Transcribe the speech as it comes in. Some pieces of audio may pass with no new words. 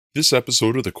This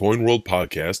episode of the Coin World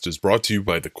podcast is brought to you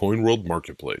by the Coin World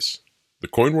Marketplace. The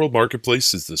Coin World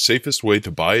Marketplace is the safest way to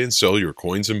buy and sell your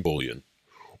coins and bullion.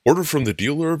 Order from the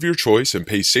dealer of your choice and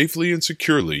pay safely and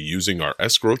securely using our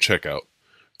escrow checkout.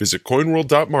 Visit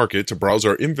coinworld.market to browse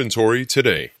our inventory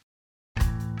today.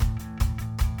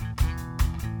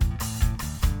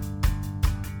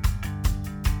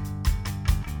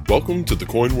 Welcome to the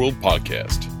Coin World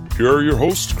podcast. Here are your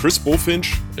hosts, Chris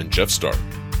Bullfinch and Jeff Stark.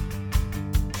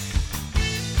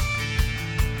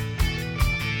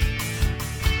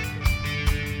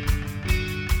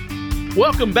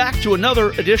 Welcome back to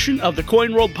another edition of the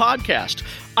Coin World podcast.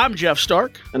 I'm Jeff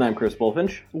Stark. And I'm Chris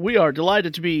Bullfinch. We are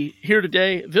delighted to be here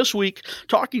today, this week,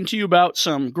 talking to you about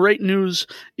some great news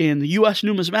in the U.S.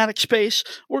 numismatic space.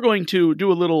 We're going to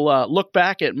do a little look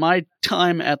back at my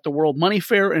time at the World Money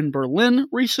Fair in Berlin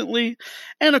recently.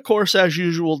 And of course, as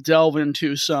usual, delve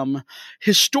into some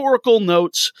historical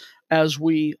notes as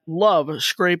we love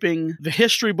scraping the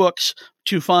history books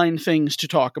to find things to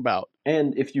talk about.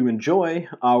 And if you enjoy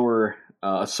our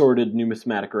assorted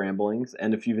numismatic ramblings,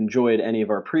 and if you've enjoyed any of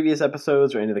our previous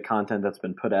episodes or any of the content that's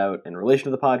been put out in relation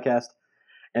to the podcast,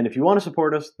 and if you want to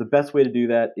support us, the best way to do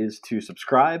that is to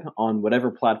subscribe on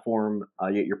whatever platform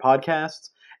you get your podcasts,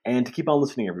 and to keep on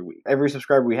listening every week. Every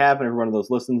subscriber we have and every one of those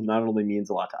listens not only means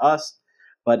a lot to us,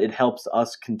 but it helps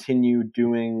us continue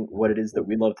doing what it is that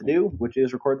we love to do, which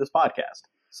is record this podcast.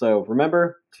 So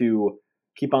remember to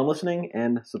keep on listening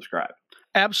and subscribe.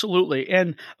 Absolutely.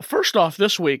 And first off,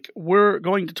 this week, we're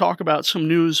going to talk about some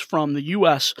news from the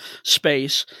U.S.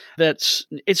 space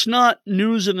it's not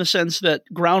news in the sense that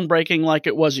groundbreaking like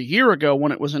it was a year ago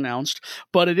when it was announced,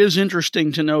 but it is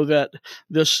interesting to know that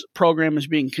this program is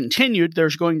being continued.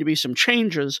 There's going to be some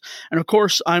changes. And of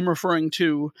course, I'm referring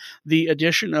to the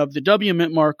addition of the W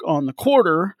mint mark on the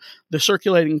quarter, the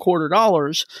circulating quarter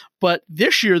dollars. But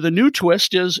this year, the new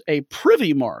twist is a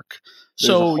privy mark.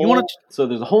 So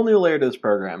there's a whole new layer to this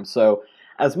program. So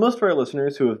as most of our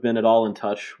listeners who have been at all in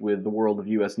touch with the world of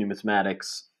U.S.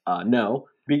 numismatics know,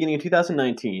 beginning in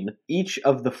 2019, each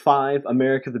of the 5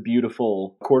 America the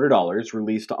Beautiful quarter dollars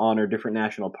released to honor different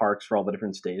national parks for all the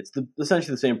different states,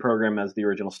 essentially the same program as the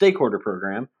original state quarter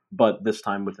program, but this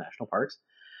time with national parks.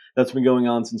 That's been going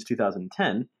on since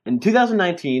 2010. In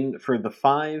 2019, for the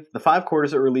five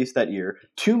quarters that were released that year,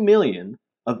 2 million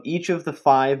of each of the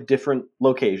 5 different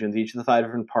locations, each of the 5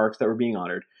 different parks that were being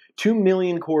honored, 2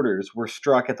 million quarters were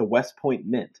struck at the West Point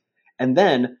Mint, and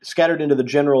then scattered into the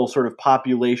general sort of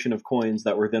population of coins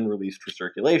that were then released for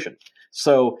circulation.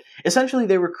 So essentially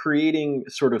they were creating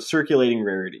sort of circulating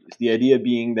rarities. The idea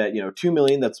being that, 2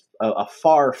 million, that's a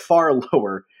far, far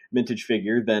lower mintage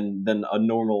figure than a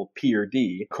normal P or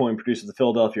D coin produced at the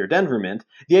Philadelphia or Denver Mint.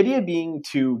 The idea being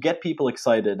to get people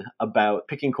excited about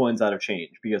picking coins out of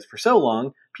change, because for so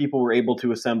long, people were able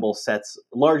to assemble sets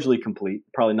largely complete,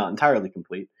 probably not entirely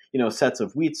complete, sets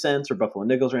of wheat cents or buffalo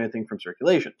nickels or anything from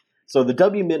circulation. So the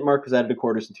W mint mark was added to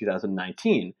quarters in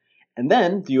 2019. And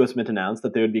then the U.S. Mint announced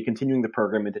that they would be continuing the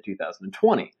program into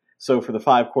 2020. So for the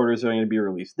 5 quarters that are going to be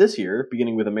released this year,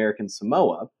 beginning with American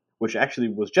Samoa, which actually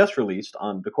was just released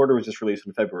the quarter was just released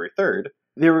on February 3rd,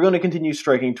 they were going to continue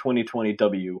striking 2020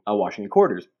 W Washington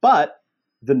quarters. But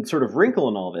the sort of wrinkle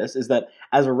in all this is that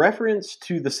as a reference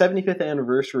to the 75th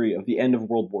anniversary of the end of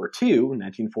World War II,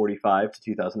 1945 to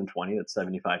 2020, that's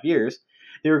 75 years,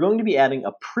 they were going to be adding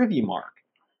a privy mark.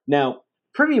 Now,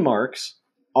 privy marks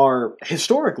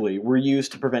historically were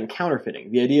used to prevent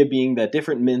counterfeiting. The idea being that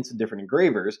different mints and different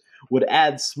engravers would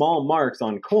add small marks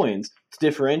on coins to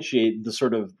differentiate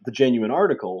the genuine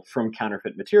article from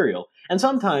counterfeit material. And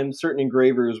sometimes certain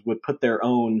engravers would put their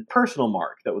own personal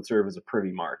mark that would serve as a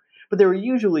privy mark. But they were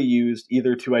usually used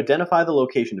either to identify the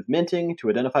location of minting, to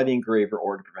identify the engraver,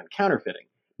 or to prevent counterfeiting.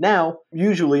 Now,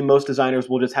 usually most designers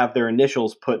will just have their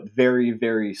initials put very,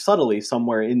 very subtly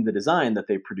somewhere in the design that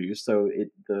they produce, so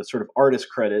the sort of artist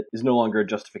credit is no longer a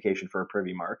justification for a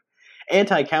privy mark.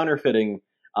 Anti-counterfeiting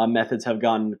methods have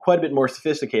gotten quite a bit more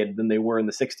sophisticated than they were in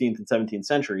the 16th and 17th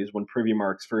centuries when privy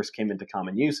marks first came into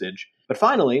common usage. But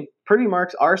finally, privy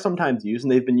marks are sometimes used,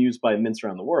 and they've been used by mints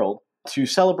around the world, to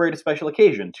celebrate a special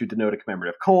occasion, to denote a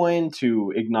commemorative coin,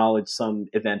 to acknowledge some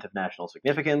event of national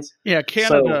significance. Yeah,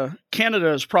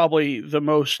 Canada is probably the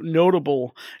most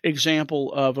notable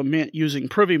example of a mint using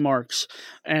privy marks.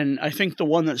 And I think the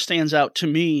one that stands out to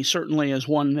me certainly is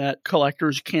one that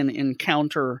collectors can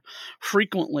encounter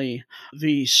frequently,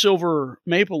 the silver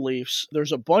maple leafs.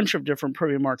 There's a bunch of different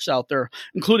privy marks out there,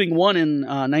 including one in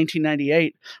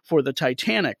 1998 for the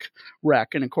Titanic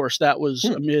wreck. And of course, that was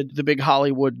amid the big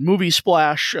Hollywood movie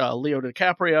splash, Leo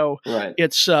DiCaprio. Right.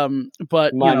 It's,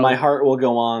 but my heart will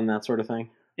go on, that sort of thing.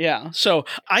 Yeah. So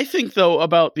I think, though,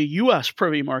 about the U.S.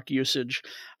 Privy Mark usage,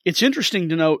 it's interesting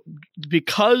to note,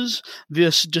 because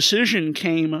this decision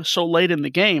came so late in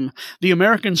the game, the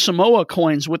American Samoa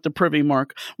coins with the Privy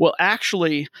Mark will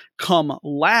actually come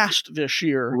last this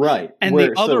year. Right. And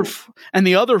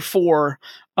the other four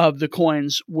of the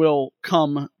coins will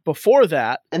come before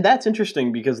that. And that's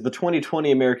interesting because the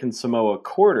 2020 American Samoa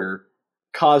quarter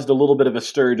caused a little bit of a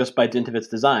stir just by dint of its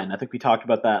design. I think we talked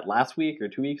about that last week or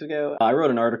 2 weeks ago. I wrote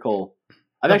an article.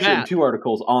 I've actually written 2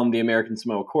 articles on the American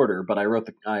Samoa quarter, but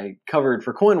I covered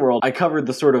for Coin World, I covered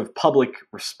the sort of public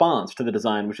response to the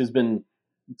design, which has been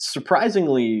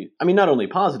surprisingly, I mean, not only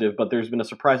positive, but there's been a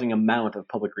surprising amount of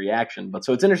public reaction. But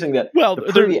so it's interesting that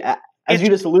as you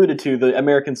just alluded to, the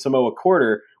American Samoa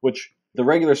quarter, which the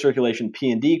regular circulation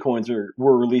P&D coins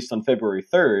were released on February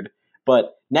 3rd,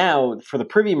 but now for the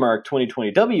Privy Mark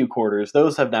 2020 W quarters,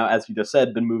 those have now, as you just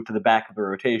said, been moved to the back of the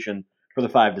rotation for the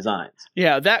 5 designs.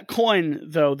 Yeah, that coin,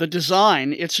 though, the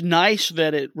design, it's nice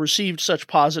that it received such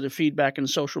positive feedback in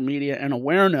social media and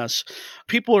awareness.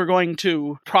 People are going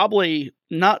to probably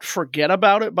not forget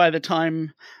about it by the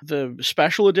time the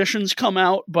special editions come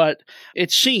out, but it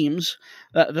seems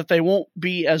that they won't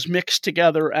be as mixed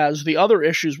together as the other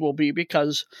issues will be,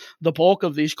 because the bulk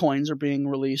of these coins are being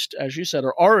released, as you said,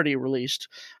 are already released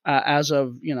as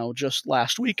of just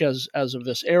last week as of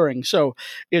this airing. So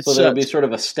there'll be sort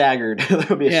of a staggered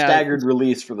staggered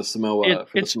release for the Samoa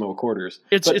Samoa quarters.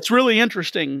 It's really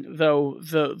interesting, though,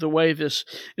 the way this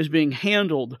is being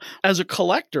handled. As a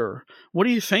collector, what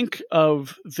do you think of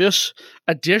this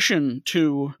addition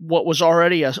to what was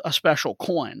already a special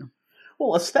coin?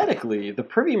 Well, aesthetically, the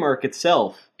Privy Mark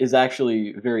itself is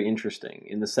actually very interesting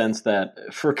in the sense that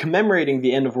for commemorating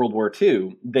the end of World War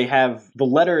II, they have the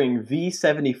lettering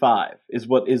V75 is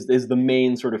what is the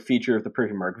main sort of feature of the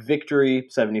Privy Mark. Victory,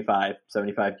 75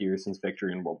 years since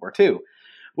victory in World War II.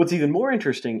 What's even more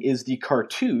interesting is the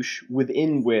cartouche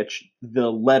within which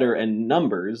the letter and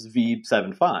numbers,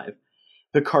 V75,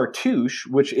 the cartouche,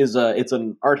 which is it's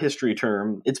an art history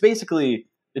term. It's basically,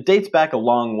 it dates back a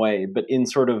long way, but in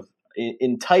sort of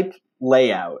in type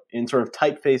layout, in sort of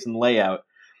typeface and layout,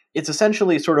 it's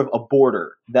essentially sort of a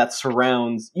border that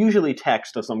surrounds usually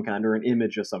text of some kind or an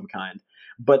image of some kind.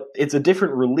 But it's a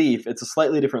different relief. It's a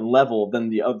slightly different level than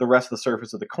the rest of the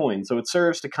surface of the coin. So it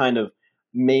serves to kind of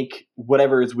make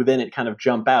whatever is within it kind of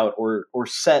jump out or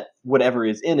set whatever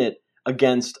is in it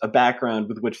against a background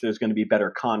with which there's going to be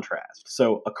better contrast.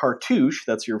 So a cartouche,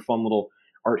 that's your fun little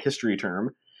art history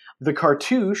term. The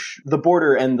cartouche, the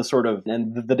border and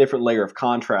the different layer of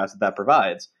contrast that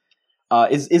provides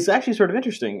is actually sort of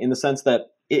interesting in the sense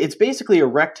that it's basically a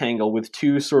rectangle with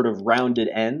 2 sort of rounded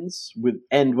ends.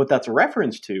 And what that's a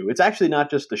reference to, it's actually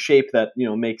not just the shape that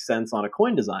makes sense on a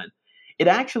coin design. It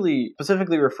actually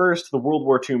specifically refers to the World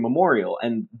War II memorial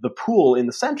and the pool in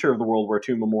the center of the World War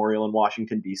II memorial in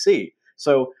Washington, D.C.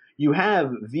 So you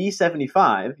have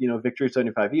V75, Victory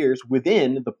 75 years,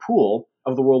 within the pool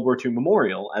of the World War II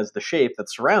memorial as the shape that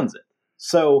surrounds it.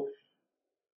 So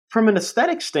from an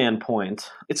aesthetic standpoint,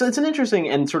 it's an interesting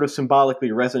and sort of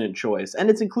symbolically resonant choice.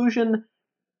 And its inclusion,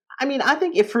 I mean, I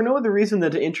think if for no other reason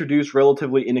than to introduce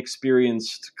relatively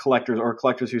inexperienced collectors or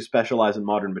collectors who specialize in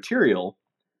modern material,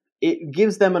 it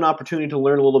gives them an opportunity to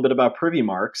learn a little bit about Privy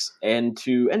Marks and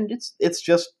it's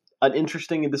just an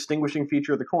interesting and distinguishing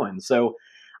feature of the coin. So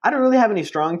I don't really have any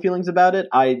strong feelings about it.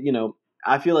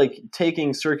 I feel like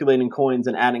taking circulating coins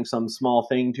and adding some small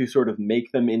thing to sort of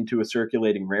make them into a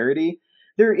circulating rarity,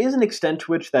 there is an extent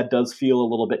to which that does feel a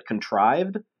little bit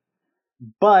contrived.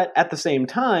 But at the same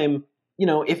time,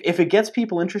 if it gets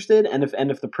people interested and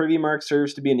if the Privy Mark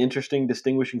serves to be an interesting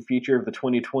distinguishing feature of the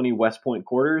 2020 West Point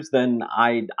quarters, then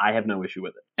I have no issue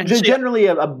with it. And generally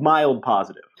a mild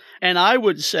positive. And I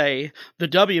would say the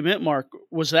W Mint Mark,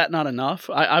 was that not enough?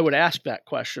 I would ask that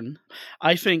question.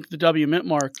 I think the W Mint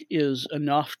Mark is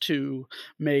enough to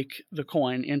make the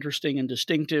coin interesting and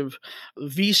distinctive.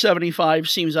 V75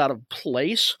 seems out of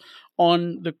place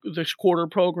on this quarter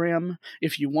program.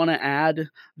 If you want to add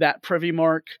that Privy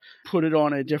Mark, put it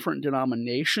on a different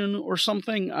denomination or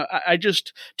something.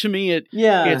 To me,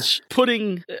 it's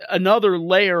putting another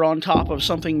layer on top of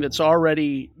something that's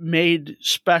already made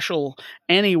special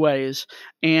anyways.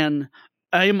 And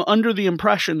I am under the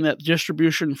impression that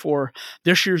distribution for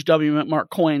this year's W Mint Mark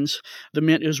coins, the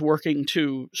Mint is working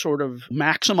to sort of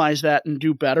maximize that and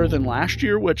do better than last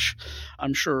year, which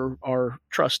I'm sure our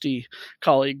trusty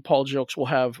colleague Paul Jilks will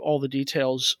have all the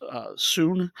details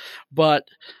soon. But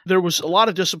there was a lot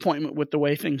of disappointment with the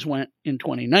way things went in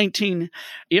 2019.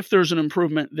 If there's an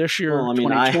improvement this year,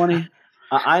 2020...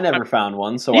 I never found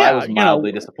one, so yeah, I was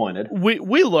mildly disappointed.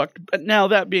 We looked, but now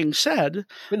that being said,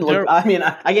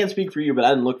 I can't speak for you, but I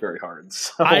didn't look very hard.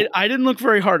 So. I didn't look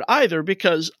very hard either,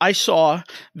 because I saw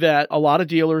that a lot of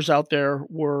dealers out there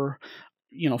were,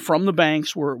 from the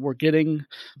banks were getting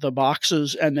the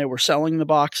boxes, and they were selling the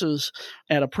boxes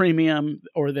at a premium,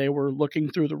 or they were looking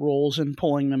through the rolls and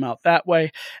pulling them out that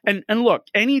way. And look,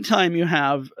 anytime you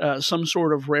have some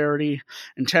sort of rarity,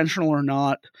 intentional or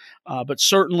not, but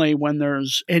certainly when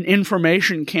there's an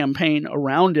information campaign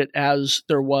around it, as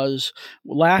there was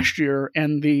last year,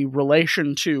 and the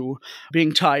relation to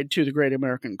being tied to the Great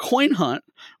American Coin Hunt,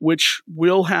 which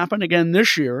will happen again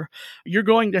this year, you're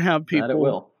going to have people... That it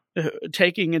will.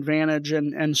 Taking advantage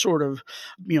and sort of,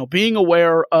 being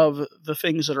aware of the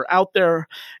things that are out there.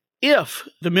 If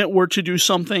the Mint were to do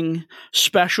something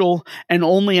special and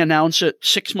only announce it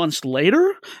 6 months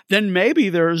later, then maybe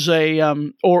there's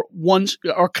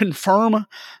or confirm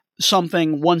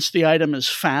something once the item is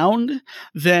found,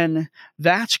 then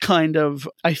that's kind of,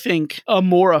 I think, a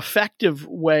more effective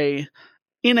way,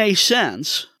 in a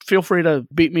sense. Feel free to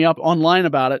beat me up online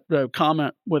about it,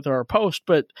 comment with our post,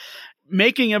 but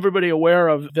making everybody aware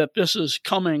of that this is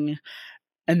coming.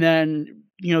 And then,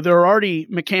 there are already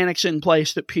mechanics in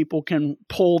place that people can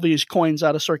pull these coins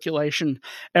out of circulation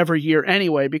every year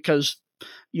anyway, because,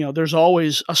 there's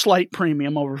always a slight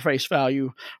premium over face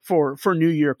value for New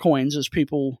Year coins, as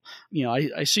people,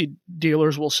 I see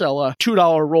dealers will sell a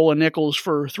 $2 roll of nickels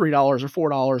for $3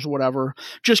 or $4 or whatever,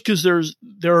 just because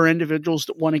there are individuals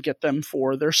that want to get them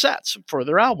for their sets, for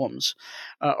their albums,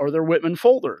 or their Whitman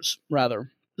folders,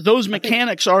 rather. Those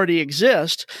mechanics already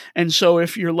exist, and so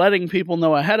if you're letting people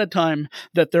know ahead of time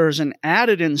that there's an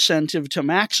added incentive to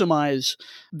maximize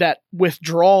that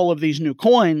withdrawal of these new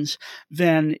coins,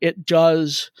 then it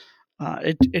does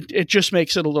it just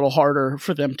makes it a little harder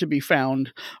for them to be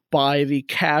found by the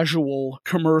casual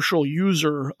commercial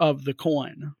user of the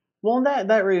coin. Well,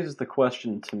 that raises the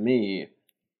question to me,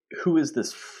 who is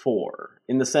this for?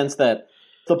 In the sense that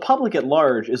the public at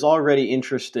large is already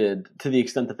interested to the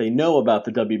extent that they know about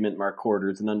the W Mint Mark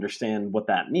quarters and understand what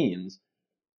that means.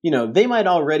 They might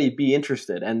already be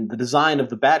interested, and the design of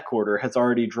the Bat quarter has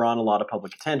already drawn a lot of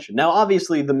public attention. Now,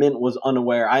 obviously, the Mint was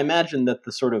unaware. I imagine that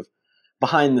the sort of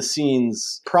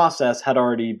behind-the-scenes process had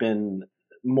already been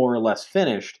more or less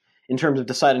finished in terms of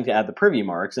deciding to add the privy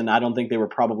marks, and I don't think they were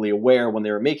probably aware when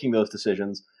they were making those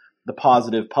decisions the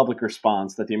positive public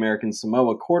response that the American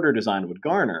Samoa quarter design would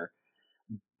garner.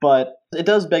 But it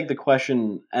does beg the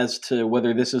question as to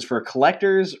whether this is for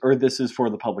collectors or this is for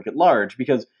the public at large,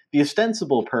 because the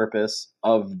ostensible purpose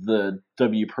of the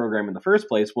W program in the first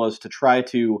place was to try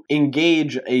to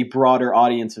engage a broader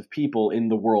audience of people in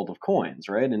the world of coins,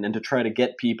 right? And to try to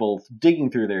get people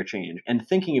digging through their change and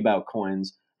thinking about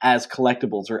coins as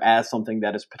collectibles or as something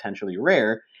that is potentially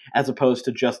rare, as opposed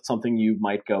to just something you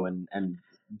might go and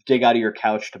dig out of your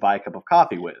couch to buy a cup of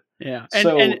coffee with. Yeah.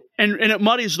 And it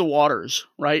muddies the waters,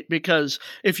 right? Because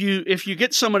if you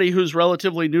get somebody who's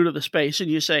relatively new to the space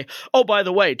and you say, oh, by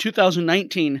the way,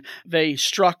 2019, they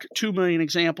struck 2 million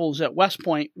examples at West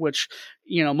Point, which,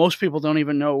 most people don't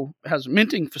even know has a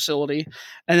minting facility.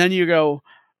 And then you go,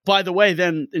 by the way,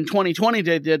 then in 2020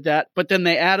 they did that, but then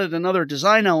they added another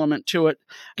design element to it.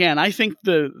 Again, I think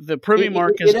the privy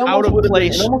mark is out of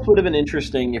place. It almost would have been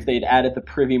interesting if they'd added the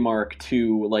privy mark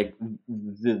to like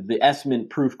the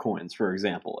S-Mint proof coins, for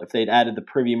example. If they'd added the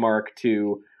privy mark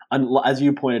to, as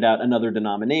you pointed out, another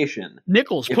denomination.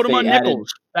 Nickels, put them on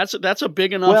nickels. That's a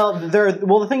big enough. Well,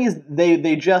 the thing is,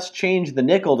 they just changed the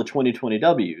nickel to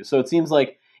 2020W, so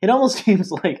it almost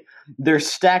seems like they're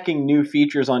stacking new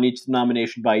features on each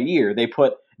denomination by year. They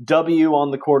put W on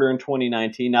the quarter in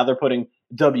 2019. Now they're putting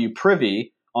W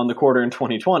Privy on the quarter in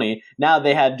 2020. Now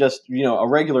they had just, a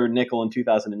regular nickel in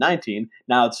 2019.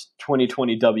 Now it's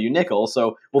 2020 W nickel.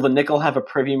 So will the nickel have a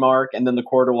privy mark, and then the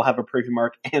quarter will have a privy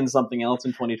mark and something else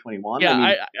in 2021?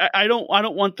 Yeah, I don't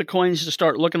want the coins to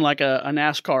start looking like a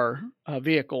NASCAR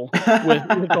vehicle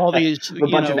with all these a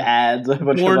bunch of ads, a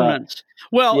bunch ornaments.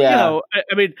 Well, yeah.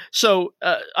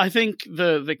 I think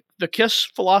the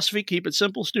KISS philosophy, keep it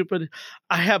simple, stupid.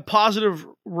 I have positive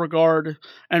regard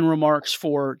and remarks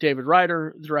for David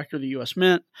Ryder, the director of the U.S.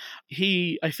 Mint.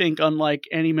 He, I think, unlike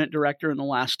any Mint director in the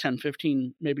last 10,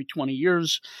 15, maybe 20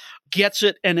 years, gets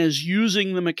it and is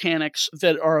using the mechanics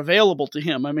that are available to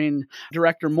him. I mean,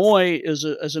 Director Moy is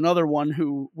another one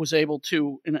who was able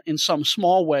to, in some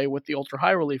small way with the ultra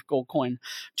high relief gold coin,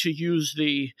 to use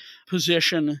the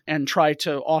position and try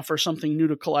to offer something new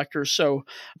to collectors. So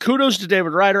kudos to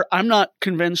David Ryder. I'm not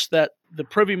convinced that the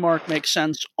privy mark makes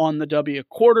sense on the W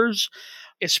quarters.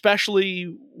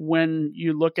 especially when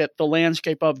you look at the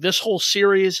landscape of this whole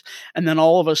series, and then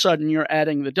all of a sudden you're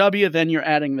adding the W, then you're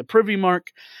adding the Privy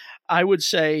Mark. I would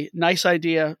say, nice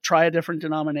idea, try a different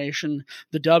denomination.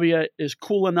 The W is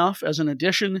cool enough as an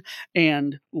addition,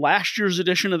 and last year's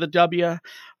edition of the W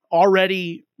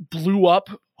already blew up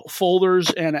folders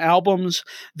and albums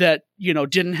that,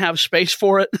 didn't have space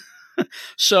for it.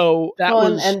 So that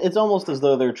was... And it's almost as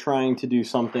though they're trying to do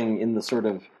something in the sort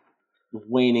of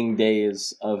waning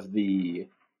days of the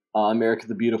America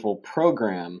the Beautiful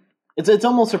program. It's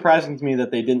almost surprising to me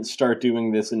that they didn't start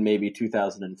doing this in maybe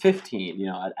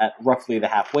 2015, at roughly the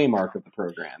halfway mark of the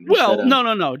program. Well,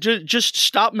 no. Just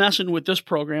stop messing with this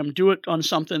program. Do it on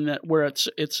something where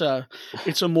it's a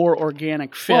more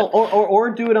organic fit. Well,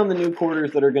 or do it on the new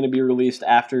quarters that are going to be released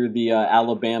after the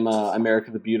Alabama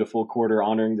America the Beautiful quarter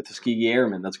honoring the Tuskegee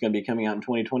Airmen. That's going to be coming out in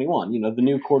 2021. The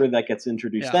new quarter that gets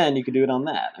introduced then, you could do it on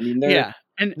that. I mean,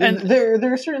 And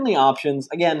there are certainly options.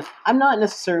 Again, I'm not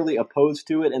necessarily opposed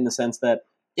to it in the sense that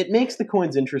it makes the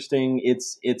coins interesting.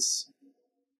 It's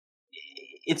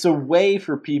a way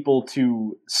for people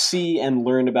to see and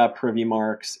learn about Privy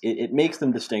Marks. It makes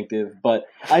them distinctive. But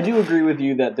I do agree with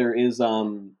you that there is,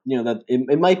 that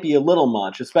it might be a little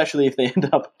much, especially if they end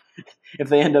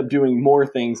up doing more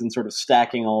things and sort of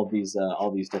stacking all these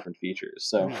different features.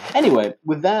 So anyway,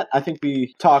 with that, I think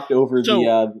we talked over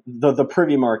the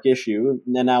Privy Mark issue,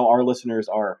 and now our listeners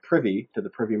are privy to the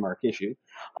Privy Mark issue.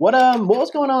 What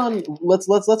was going on? Let's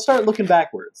start looking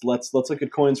backwards. Let's look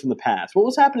at coins from the past. What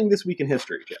was happening this week in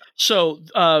history, Jeff? So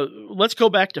let's go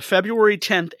back to February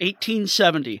 10th,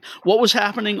 1870. What was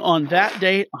happening on that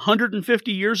day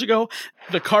 150 years ago?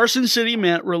 The Carson City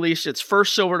Mint released its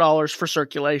first silver dollars for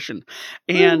circulation.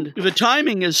 And the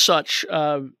timing is such...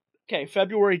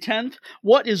 February 10th.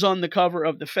 What is on the cover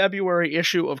of the February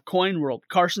issue of Coin World?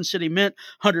 Carson City Mint,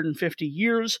 150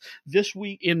 years. This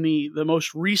week, in the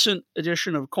most recent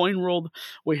edition of Coin World,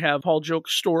 we have Paul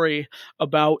Joke's story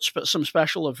about some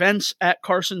special events at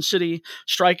Carson City,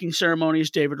 striking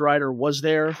ceremonies. David Ryder was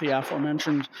there, the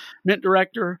aforementioned mint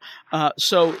director.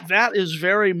 So that is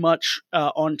very much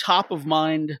on top of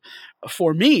mind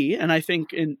for me, and I think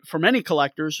for many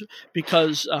collectors,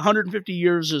 because 150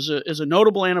 years is a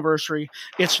notable anniversary.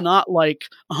 It's not like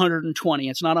 120.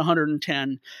 It's not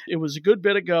 110. It was a good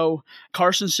bit ago.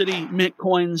 Carson City Mint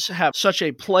coins have such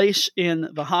a place in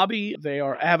the hobby. They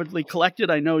are avidly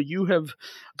collected. I know you have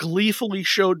gleefully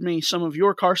showed me some of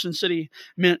your Carson City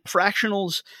Mint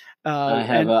fractionals. I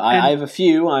have a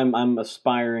few. I'm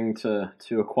aspiring to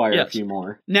acquire a few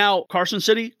more. Now, Carson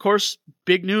City, of course,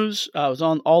 big news. It was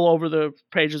on all over the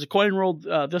pages of Coin World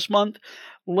this month.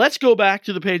 Let's go back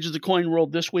to the pages of Coin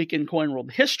World this week in Coin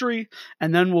World history,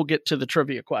 and then we'll get to the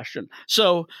trivia question.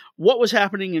 So, what was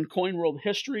happening in Coin World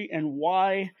history, and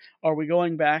why are we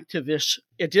going back to this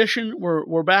edition?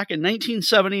 We're back in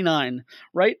 1979,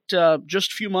 right?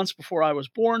 Just a few months before I was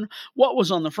born. What was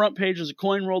on the front pages of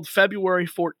Coin World February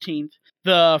 14th?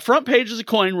 The front pages of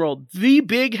Coin World, the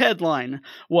big headline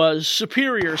was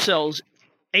Superior sells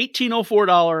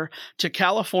 $1804 to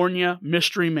California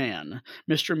Mystery Man.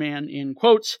 Mystery Man in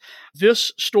quotes.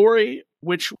 This story,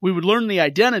 which we would learn the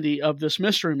identity of this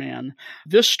Mystery Man,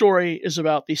 this story is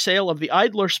about the sale of the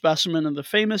Idler specimen of the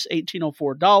famous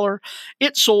 $1804.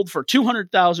 It sold for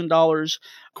 $200,000,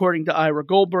 according to Ira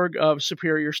Goldberg of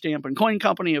Superior Stamp and Coin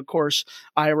Company. Of course,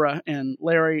 Ira and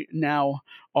Larry now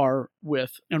are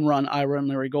with and run Ira and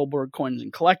Larry Goldberg Coins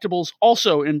and Collectibles,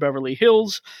 also in Beverly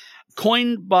Hills.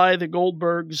 Coined by the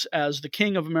Goldbergs as the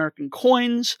king of American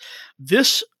coins,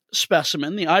 this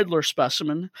specimen, the Idler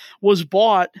specimen, was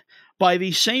bought by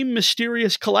the same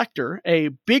mysterious collector, a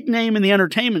big name in the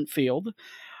entertainment field,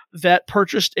 that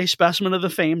purchased a specimen of the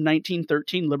famed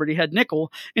 1913 Liberty Head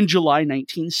nickel in July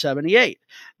 1978.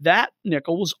 That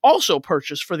nickel was also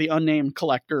purchased for the unnamed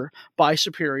collector by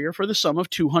Superior for the sum of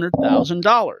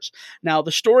 $200,000. Now,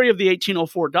 the story of the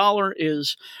 $1804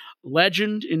 is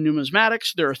legend in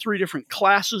numismatics. There are three different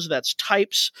classes, that's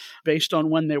types, based on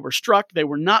when they were struck. They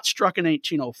were not struck in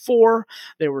 1804.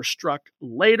 They were struck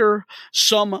later,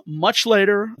 some much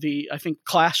later. I think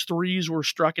class 3s were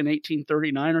struck in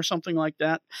 1839 or something like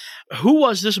that. Who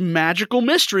was this magical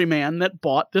mystery man that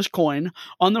bought this coin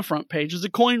on the front pages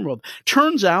of Coin World?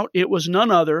 Turns out it was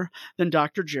none other than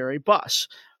Dr. Jerry Buss.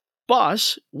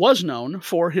 Buss was known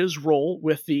for his role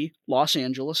with the Los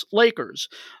Angeles Lakers.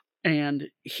 And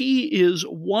he is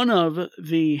one of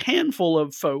the handful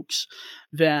of folks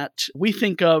that we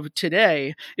think of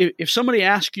today. If somebody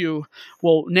asks you,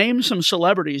 well, name some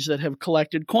celebrities that have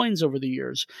collected coins over the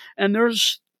years, and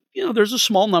there's there's a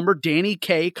small number. Danny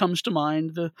Kaye comes to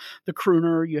mind, the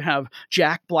crooner. You have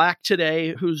Jack Black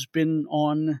today, who's been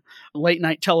on a late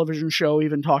night television show,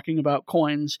 even talking about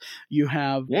coins. You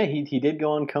have he did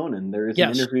go on Conan. There is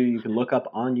an interview you can look up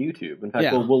on YouTube. In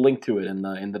fact, we'll link to it in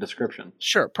the description.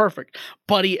 Sure, perfect.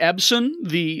 Buddy Ebsen,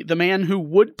 the man who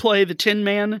would play the Tin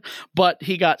Man, but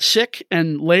he got sick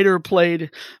and later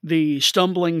played the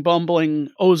stumbling, bumbling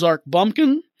Ozark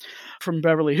Bumpkin from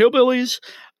Beverly Hillbillies.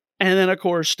 And then, of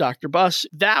course, Dr. Buss.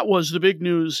 That was the big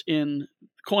news in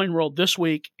Coin World this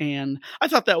week, and I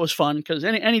thought that was fun because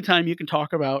anytime you can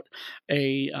talk about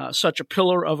such a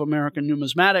pillar of American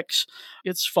numismatics,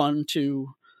 it's fun to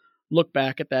look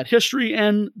back at that history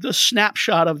and the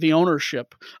snapshot of the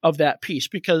ownership of that piece.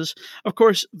 Because, of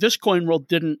course, this Coin World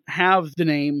didn't have the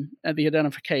name and the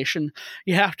identification.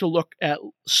 You have to look at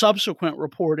subsequent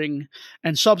reporting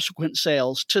and subsequent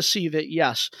sales to see that,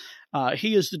 yes,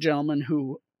 he is the gentleman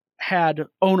who had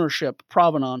ownership,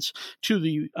 provenance to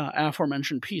the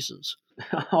aforementioned pieces.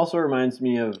 Also reminds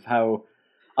me of how,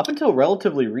 up until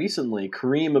relatively recently,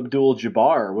 Kareem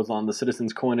Abdul-Jabbar was on the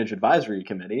Citizens Coinage Advisory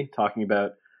Committee talking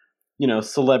about,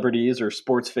 celebrities or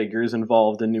sports figures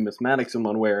involved in numismatics in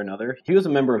one way or another. He was a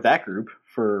member of that group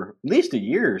for at least a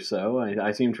year or so.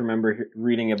 I seem to remember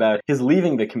reading about his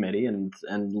leaving the committee and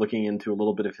looking into a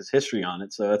little bit of his history on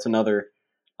it. So that's another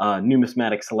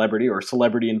numismatic celebrity or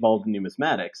celebrity involved in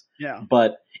numismatics. Yeah.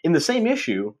 But in the same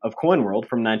issue of Coin World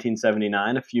from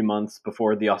 1979, a few months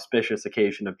before the auspicious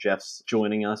occasion of Jeff's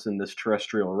joining us in this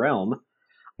terrestrial realm,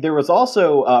 there was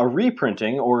also a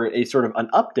reprinting or a sort of an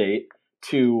update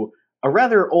to a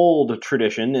rather old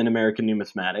tradition in American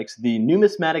numismatics, the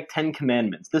Numismatic Ten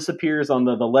Commandments. This appears on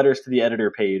the letters to the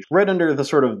editor page, right under the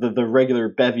sort of the regular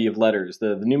bevy of letters,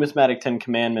 the Numismatic Ten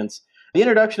Commandments. The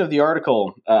introduction of the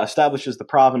article establishes the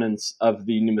provenance of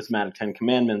the Numismatic Ten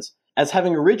Commandments as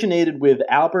having originated with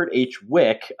Albert H.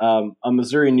 Wick, a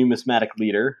Missouri numismatic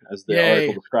leader, as the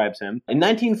article describes him, in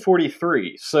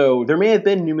 1943. So there may have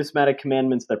been numismatic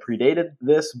commandments that predated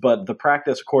this, but the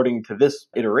practice, according to this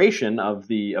iteration of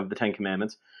the Ten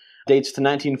Commandments, dates to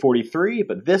 1943,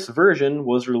 but this version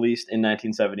was released in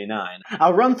 1979.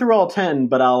 I'll run through all 10,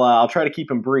 but I'll try to keep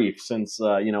them brief since,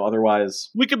 otherwise...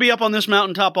 We could be up on this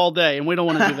mountaintop all day, and we don't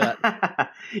want to do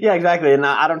that. Yeah, exactly, and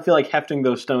I don't feel like hefting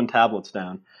those stone tablets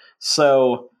down.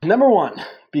 So, number 1,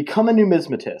 become a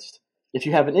numismatist. If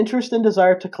you have an interest and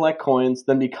desire to collect coins,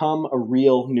 then become a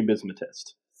real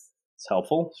numismatist. It's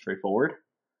helpful, straightforward,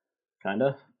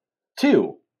 kinda.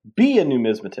 2, be a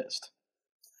numismatist.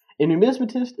 A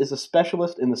numismatist is a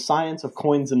specialist in the science of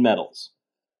coins and metals.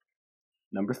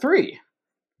 Number 3,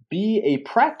 be a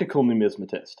practical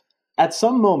numismatist. At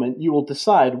some moment, you will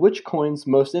decide which coins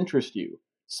most interest you.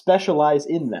 Specialize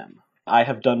in them. I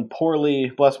have done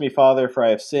poorly, bless me, Father, for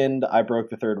I have sinned. I broke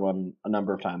the third one a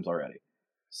number of times already.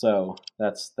 So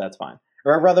that's fine.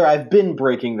 Or rather, I've been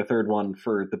breaking the third one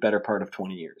for the better part of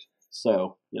 20 years.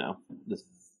 So,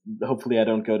 hopefully I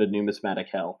don't go to numismatic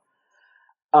hell.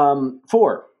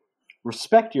 4,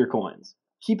 respect your coins.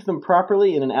 Keep them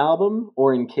properly in an album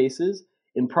or in cases,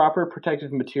 in proper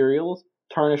protective materials,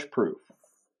 tarnish-proof.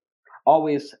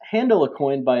 Always handle a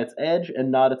coin by its edge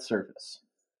and not its surface.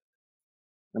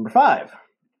 Number 5,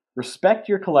 respect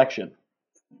your collection.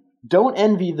 Don't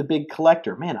envy the big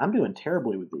collector. Man, I'm doing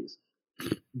terribly with these.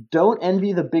 Don't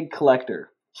envy the big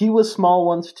collector. He was small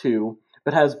once too,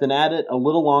 but has been at it a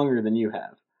little longer than you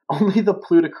have. Only the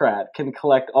plutocrat can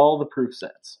collect all the proof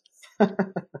sets.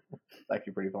 It's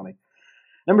actually pretty funny.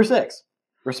 Number 6,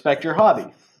 respect your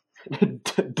hobby.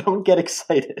 Don't get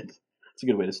excited. That's a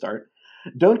good way to start.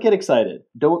 Don't get excited.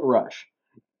 Don't rush.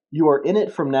 You are in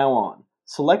it from now on.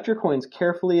 Select your coins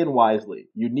carefully and wisely.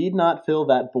 You need not fill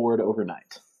that board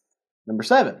overnight. Number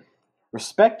 7,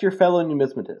 respect your fellow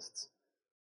numismatists.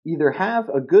 Either have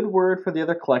a good word for the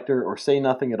other collector or say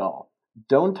nothing at all.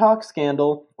 Don't talk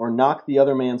scandal or knock the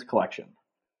other man's collection.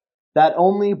 That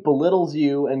only belittles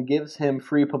you and gives him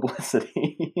free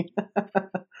publicity.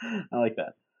 I like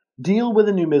that. Deal with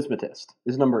a numismatist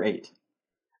is number 8.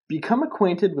 Become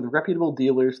acquainted with reputable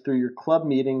dealers through your club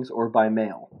meetings or by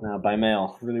mail. Now, by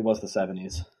mail really was the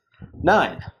 70s.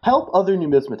 9. Help other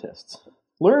numismatists.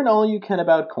 Learn all you can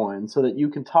about coins so that you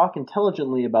can talk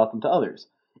intelligently about them to others.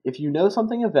 If you know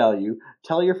something of value,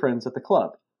 tell your friends at the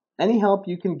club. Any help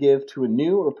you can give to a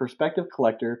new or prospective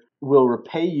collector will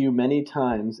repay you many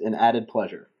times in added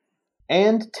pleasure.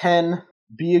 And 10.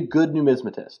 Be a good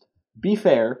numismatist. Be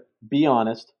fair, be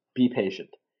honest, be patient.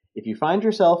 If you find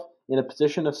yourself in a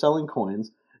position of selling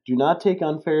coins, do not take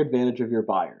unfair advantage of your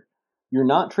buyer. You're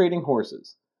not trading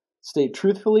horses. State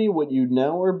truthfully what you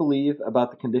know or believe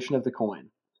about the condition of the coin.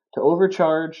 To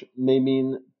overcharge may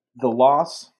mean the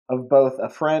loss of both a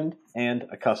friend and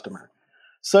a customer.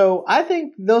 So I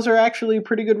think those are actually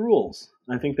pretty good rules.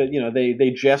 I think that, they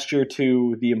gesture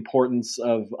to the importance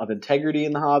of integrity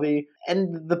in the hobby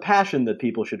and the passion that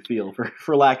people should feel,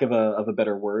 for lack of a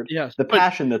better word. Yes, the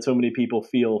passion that so many people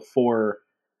feel for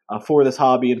this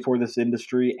hobby and for this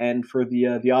industry and for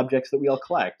the objects that we all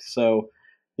collect. So,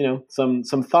 some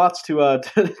thoughts to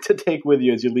to take with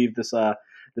you as you leave this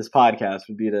podcast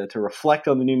would be to reflect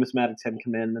on the numismatic 10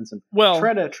 commandments and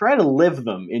try to live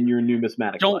them in your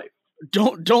numismatic life.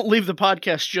 Don't leave the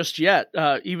podcast just yet.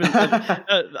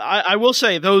 I will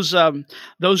say those 10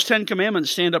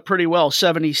 commandments stand up pretty well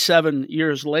 77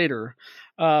 years later.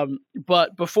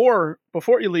 But before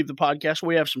you leave the podcast,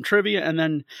 we have some trivia, and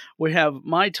then we have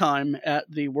my time at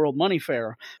the World Money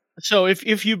Fair. So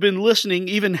if you've been listening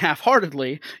even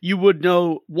half-heartedly, you would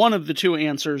know one of the two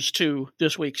answers to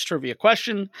this week's trivia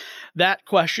question. That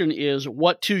question is,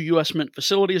 what two U.S. Mint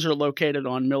facilities are located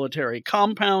on military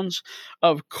compounds?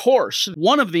 Of course,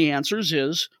 one of the answers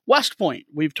is West Point.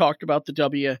 We've talked about the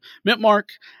W Mint Mark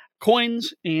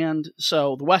coins, and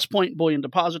so the West Point Bullion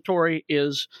Depository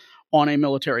is on a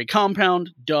military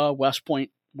compound. West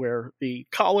Point, where the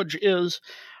college is.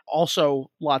 Also,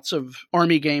 lots of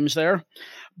Army games there.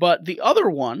 But the other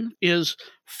one is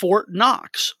Fort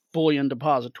Knox Bullion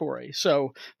Depository.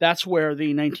 So that's where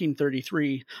the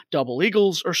 1933 double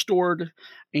eagles are stored,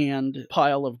 and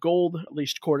pile of gold, at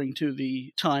least according to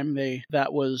the time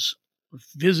that was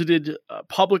visited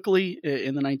publicly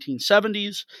in the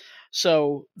 1970s.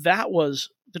 So that was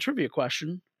the trivia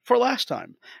question for last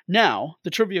time. Now, the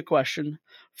trivia question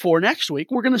for next week,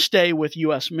 we're going to stay with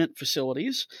U.S. Mint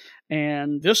facilities,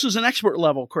 and this is an expert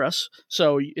level, Chris,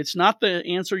 so it's not the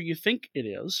answer you think it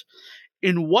is.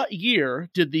 In what year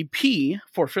did the P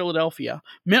for Philadelphia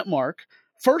Mint Mark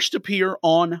first appear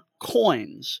on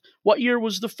coins? What year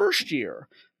was the first year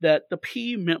that the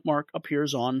P Mint Mark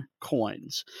appears on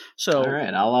coins? So, all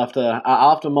right, I'll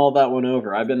have to mull that one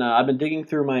over. I've been digging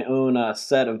through my own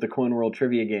set of the Coin World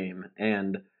trivia game,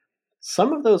 and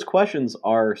some of those questions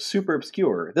are super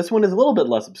obscure. This one is a little bit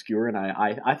less obscure, and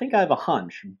I think I have a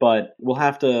hunch, but we'll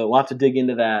have to dig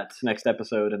into that next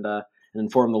episode and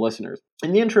inform the listeners.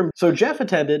 In the interim, so Jeff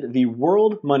attended the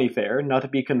World Money Fair, not to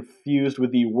be confused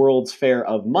with the World's Fair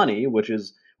of Money, which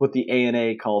is what the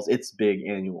ANA calls its big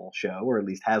annual show, or at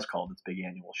least has called its big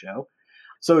annual show.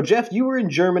 So Jeff, you were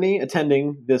in Germany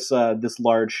attending this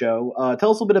large show. Tell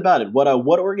us a little bit about it. What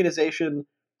organization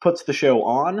puts the show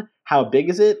on? How big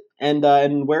is it?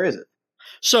 And where is it?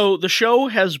 So the show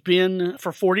has been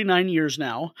for 49 years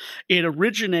now. It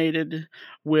originated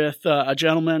with a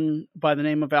gentleman by the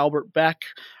name of Albert Beck,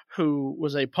 who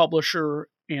was a publisher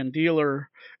and dealer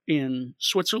in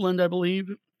Switzerland, I believe.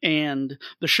 And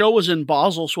the show was in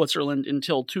Basel, Switzerland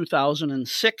until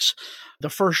 2006. The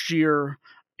first year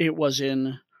it was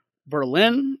in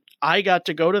Berlin. I got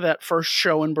to go to that first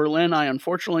show in Berlin. I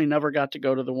unfortunately never got to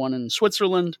go to the one in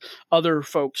Switzerland. Other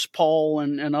folks, Paul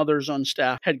and others on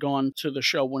staff, had gone to the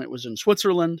show when it was in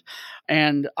Switzerland.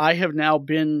 And I have now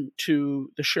been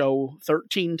to the show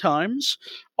 13 times,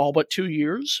 all but 2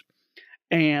 years.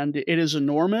 And it is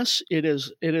enormous. It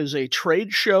is a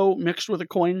trade show mixed with a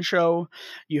coin show.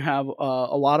 You have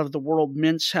a lot of the world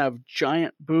mints have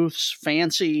giant booths,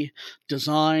 fancy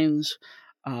designs,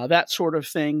 that sort of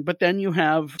thing. But then you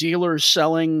have dealers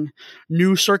selling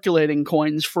new circulating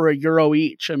coins for €1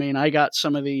 each. I mean, I got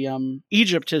some of the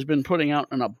Egypt has been putting out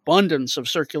an abundance of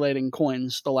circulating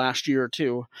coins the last year or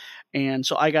two. And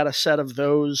so I got a set of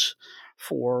those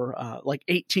for like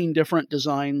 18 different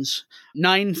designs,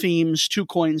 9 themes, 2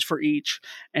 coins for each,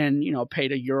 and,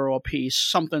 paid €1 a piece,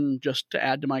 something just to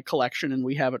add to my collection. And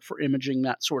we have it for imaging,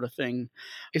 that sort of thing.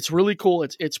 It's really cool.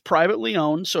 It's privately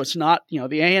owned. So it's not,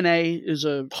 the ANA is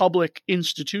a public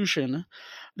institution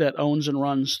that owns and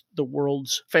runs the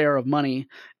World's Fair of Money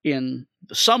in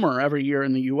the summer every year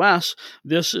in the U.S.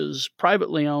 This is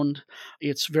privately owned.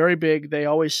 It's very big. They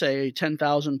always say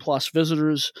 10,000 plus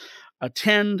visitors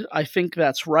attend. I think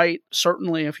that's right.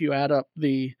 Certainly, if you add up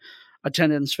the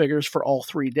attendance figures for all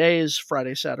 3 days,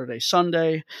 Friday, Saturday,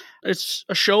 Sunday, it's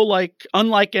a show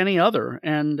unlike any other.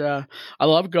 And I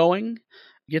love going,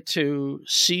 get to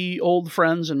see old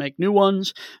friends and make new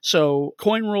ones. So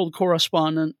Coin World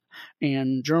correspondent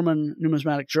and German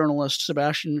numismatic journalist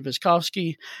Sebastian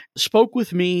Wiskowski spoke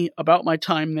with me about my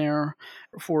time there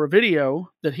for a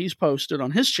video that he's posted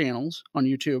on his channels on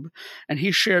YouTube, and he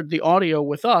shared the audio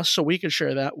with us so we could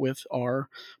share that with our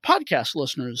podcast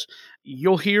listeners.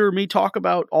 You'll hear me talk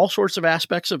about all sorts of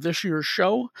aspects of this year's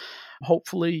show.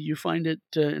 Hopefully you find it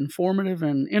informative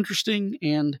and interesting,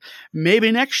 and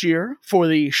maybe next year for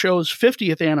the show's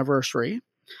 50th anniversary,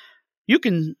 you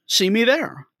can see me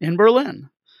there in Berlin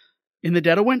in the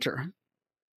dead of winter.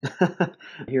 I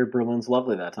hear Berlin's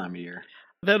lovely that time of year.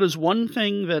 That is one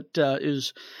thing that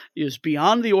is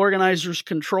beyond the organizers'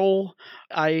 control.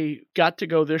 I got to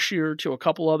go this year to a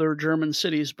couple other German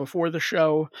cities before the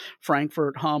show,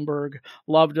 Frankfurt, Hamburg,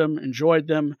 loved them, enjoyed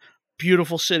them,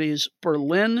 beautiful cities.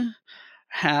 Berlin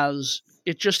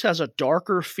just has a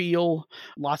darker feel,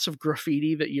 lots of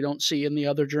graffiti that you don't see in the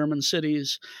other German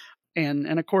cities.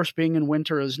 And of course, being in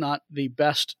winter is not the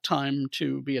best time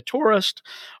to be a tourist,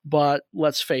 but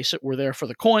let's face it, we're there for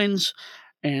the coins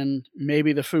and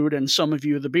maybe the food and some of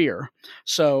you the beer.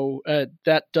 So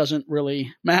that doesn't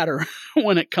really matter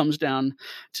when it comes down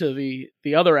to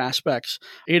the other aspects.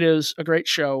 It is a great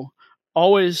show.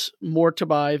 Always more to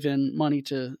buy than money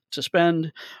to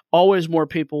spend. Always more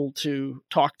people to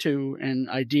talk to and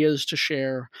ideas to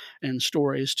share and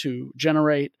stories to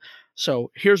generate.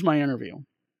 So here's my interview.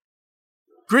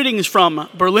 Greetings from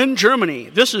Berlin, Germany.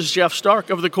 This is Jeff Stark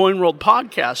of the Coin World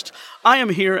Podcast. I am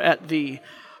here at the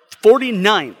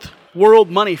 49th World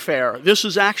Money Fair. This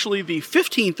is actually the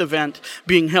 15th event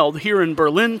being held here in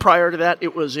Berlin. Prior to that,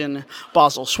 it was in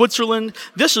Basel, Switzerland.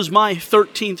 This is my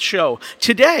 13th show.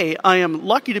 Today, I am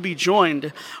lucky to be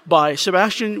joined by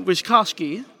Sebastian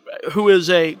Wyszkowski, who is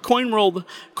a Coin World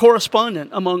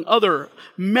correspondent, among other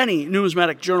many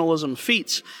numismatic journalism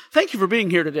feats. Thank you for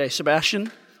being here today,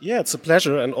 Sebastian. Yeah, it's a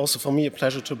pleasure, and also for me a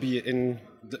pleasure to be in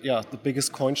the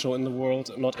biggest coin show in the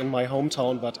world, not in my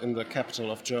hometown, but in the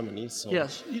capital of Germany. So.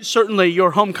 Yes, certainly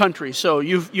your home country, so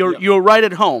you're right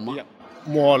at home. Yeah,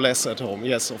 more or less at home,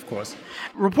 yes, of course.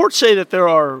 Reports say that there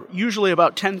are usually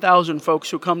about 10,000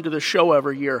 folks who come to the show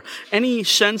every year. Any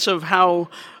sense of how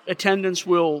attendance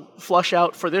will flush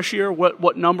out for this year?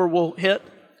 What number will hit?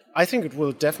 I think it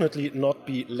will definitely not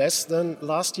be less than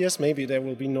last year's. Maybe there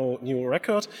will be no new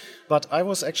record. But I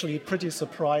was actually pretty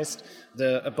surprised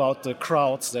about the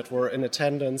crowds that were in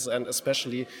attendance, and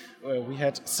especially we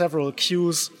had several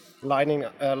queues lining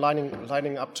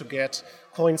up to get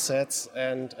coin sets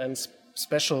and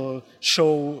special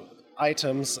show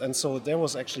items. And so there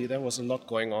was a lot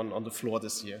going on the floor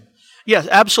this year. Yes,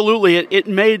 absolutely. It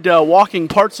made walking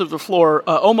parts of the floor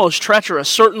almost treacherous.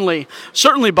 Certainly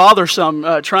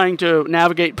bothersome trying to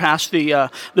navigate past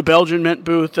the Belgian Mint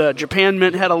booth. Japan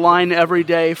Mint had a line every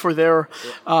day for their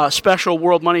special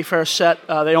World Money Fair set.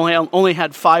 They only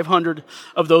had 500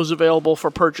 of those available for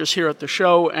purchase here at the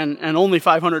show, and only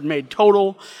 500 made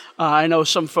total. I know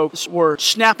some folks were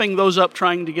snapping those up,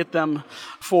 trying to get them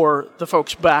for the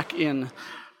folks back in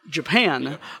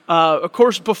Japan. Of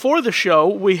course, before the show,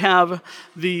 we have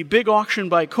the big auction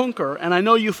by Kunker, and I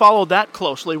know you followed that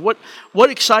closely. What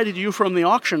excited you from the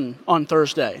auction on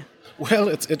Thursday? Well,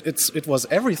 it was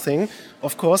everything,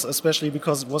 of course, especially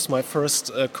because it was my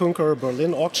first Kunker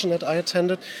Berlin auction that I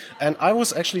attended, and I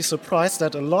was actually surprised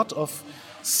that a lot of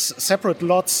separate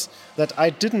lots that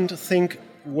I didn't think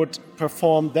would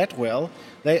perform that well,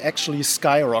 they actually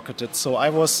skyrocketed. So I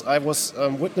was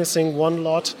witnessing one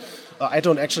lot. I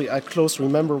close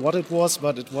remember what it was,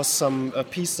 but it was a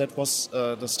piece that was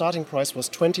the starting price was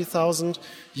 20,000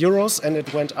 euros, and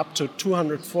it went up to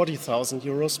 240,000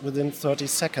 euros within 30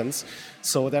 seconds.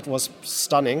 So that was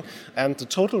stunning. And the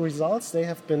total results, they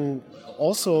have been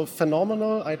also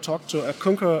phenomenal. I talked to a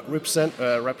Kunker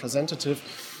representative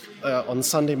on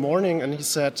Sunday morning, and he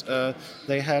said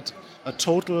they had a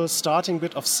total starting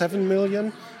bid of 7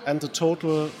 million, and the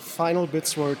total final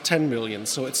bids were 10 million.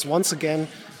 So it's once again.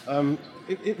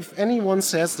 If anyone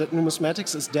says that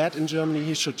numismatics is dead in Germany,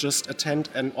 he should just attend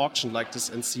an auction like this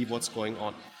and see what's going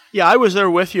on. Yeah, I was there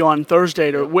with you on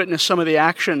Thursday to witness some of the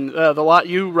action. The lot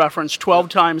you referenced, 12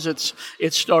 times its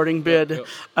starting bid,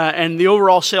 and the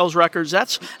overall sales records,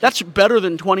 that's better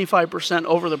than 25%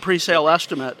 over the pre-sale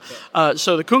estimate.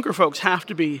 So the Kunker folks have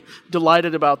to be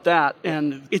delighted about that.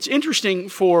 And it's interesting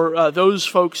for those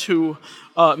folks who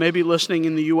may be listening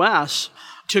in the U.S.,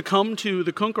 to come to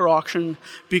the Kunker auction,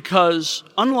 because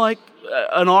unlike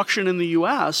an auction in the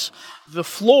U.S., the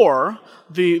floor,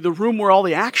 the room where all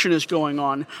the action is going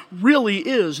on, really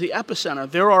is the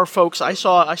epicenter. There are folks, I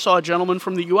saw a gentleman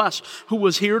from the U.S. who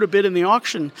was here to bid in the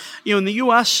auction. In the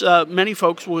U.S., many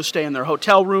folks will stay in their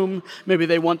hotel room. Maybe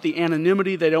they want the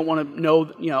anonymity. They don't want to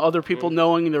know, other people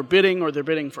knowing they're bidding, or they're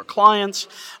bidding for clients.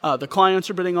 The clients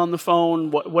are bidding on the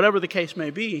phone, whatever the case may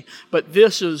be. But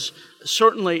this is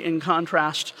certainly in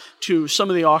contrast to some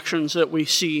of the auctions that we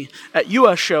see at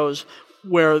U.S. shows,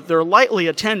 where they're lightly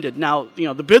attended. Now,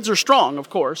 the bids are strong,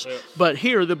 of course, but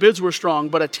here the bids were strong,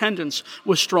 but attendance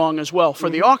was strong as well for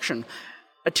the auction.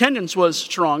 attendance was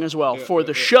strong as well for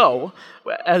the show.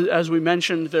 As we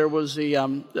mentioned, there was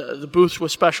the booth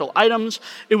with special items.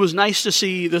 It was nice to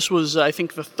see. This was, I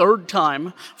think, the third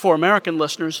time for American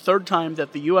listeners, third time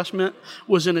that the U.S. Mint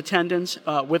was in attendance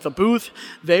with a booth.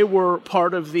 They were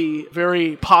part of the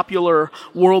very popular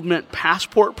World Mint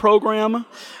Passport program,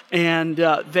 and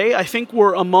they, I think,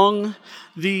 were among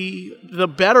the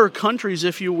better countries,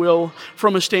 if you will,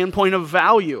 from a standpoint of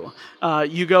value.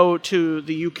 You go to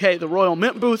the UK, the Royal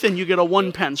Mint booth, and you get a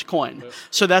 1 pence coin.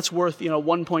 So that's worth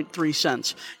 1.3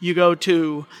 cents. You go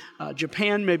to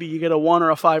Japan, maybe you get a 1 or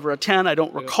a 5 or a 10. I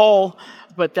don't recall,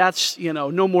 but that's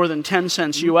no more than 10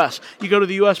 cents US. You go to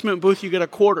the US Mint booth, you get a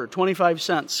quarter, 25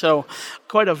 cents. So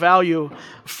quite a value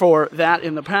for that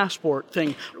in the passport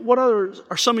thing. What are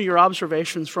some of your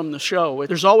observations from the show?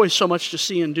 There's always so much to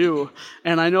see and do,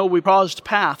 and I know we crossed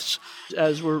paths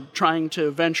as we're trying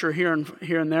to venture here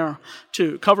and there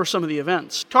to cover some of the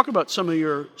events. Talk about some of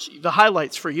the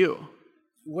highlights for you.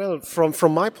 Well,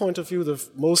 from my point of view, the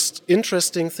most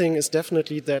interesting thing is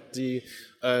definitely that the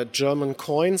German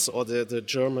coins or the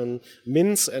German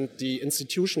mints and the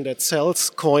institution that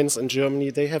sells coins in Germany,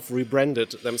 they have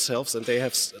rebranded themselves and they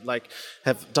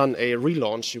have done a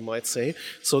relaunch, you might say.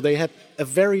 So they had a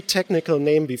very technical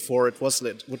name before. It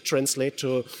would translate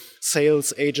to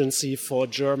sales agency for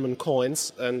German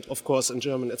coins, and of course in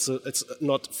German it's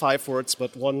not 5 words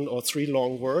but 1 or 3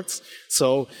 long words.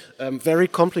 So very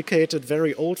complicated,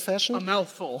 very old-fashioned. A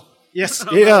mouthful. Yes,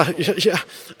 yeah.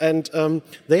 And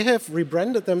they have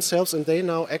rebranded themselves, and they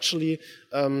now actually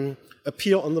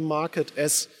appear on the market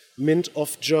as Mint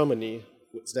of Germany.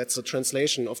 That's a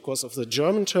translation, of course, of the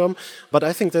German term, but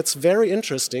I think that's very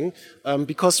interesting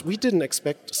because we didn't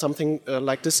expect something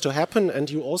like this to happen. And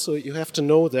you have to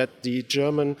know that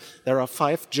there are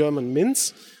 5 German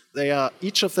mints.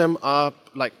 Each of them are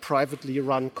like privately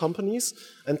run companies,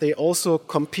 and they also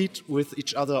compete with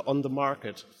each other on the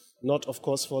market. Not, of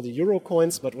course, for the euro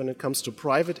coins, but when it comes to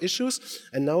private issues.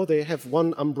 And now they have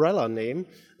one umbrella name.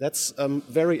 That's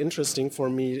very interesting for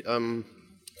me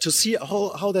to see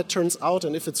how that turns out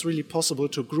and if it's really possible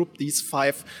to group these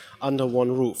 5 under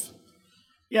one roof.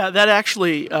 Yeah, that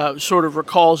actually sort of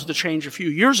recalls the change a few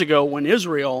years ago when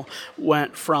Israel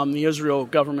went from the Israel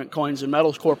Government Coins and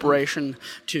Metals Corporation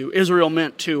to Israel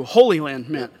Mint to Holy Land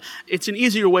Mint. It's an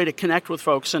easier way to connect with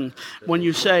folks, and when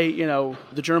you say,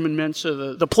 the German mints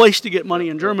are the place to get money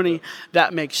in Germany,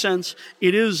 that makes sense.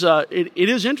 It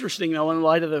is interesting, though, in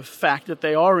light of the fact that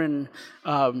they are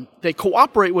they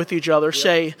cooperate with each other,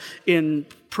 say, in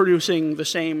producing the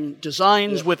same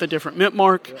designs with a different mint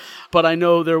mark. But I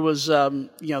know there was,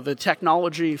 the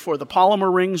technology for the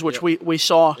polymer rings, which we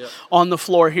saw on the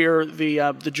floor here,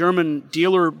 the German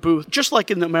dealer booth. Just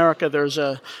like in America, there's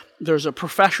a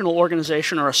professional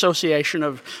organization or association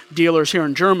of dealers here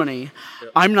in Germany.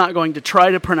 I'm not going to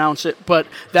try to pronounce it, but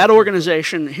that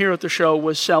organization here at the show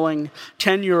was selling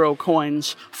 10 euro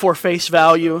coins for face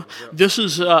value. This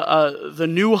is the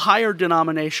new higher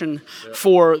denomination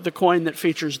for the coin that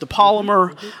features the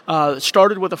polymer. It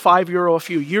started with a 5 euro a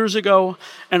few years ago,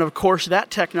 and of course that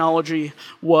technology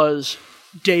was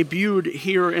debuted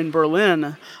here in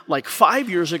Berlin like 5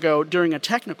 years ago during a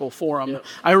technical forum.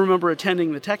 I remember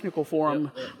attending the technical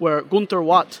forum where Gunther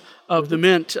Watt of the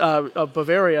Mint of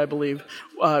Bavaria, I believe,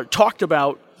 talked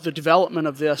about the development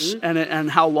of this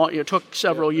and how long it took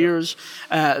several years.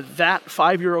 That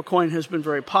 5 euro coin has been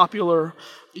very popular.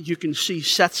 You can see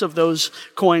sets of those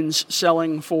coins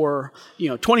selling for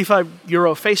 25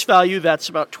 euro face value. That's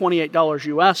about $28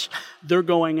 US. They're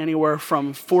going anywhere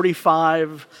from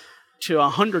 45 to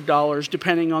 $100,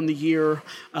 depending on the year.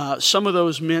 Some of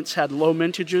those mints had low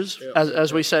mintages,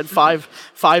 as we said,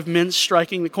 five mints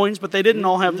striking the coins, but they didn't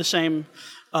all have the same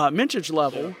mintage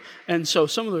level, and so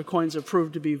some of the coins have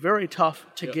proved to be very tough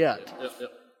to get.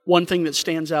 One thing that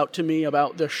stands out to me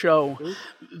about this show,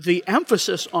 the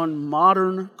emphasis on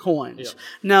modern coins.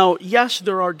 Now, yes,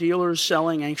 there are dealers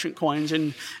selling ancient coins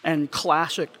and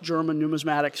classic German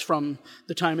numismatics from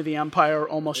the time of the Empire,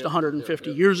 almost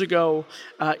 150 years ago.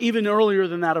 Even earlier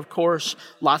than that, of course,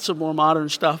 lots of more modern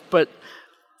stuff. But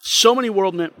so many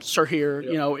world mints are here.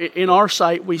 In our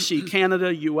site, we see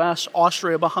Canada, U.S.,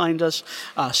 Austria behind us,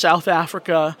 South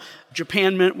Africa.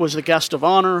 Japan Mint was the guest of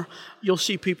honor. You'll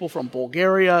see people from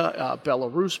Bulgaria,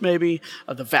 Belarus maybe,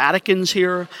 the Vatican's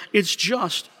here. It's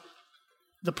just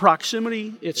the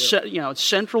proximity, it's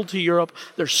central to Europe.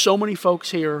 There's so many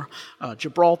folks here,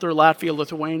 Gibraltar, Latvia,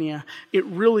 Lithuania. It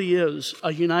really is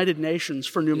a United Nations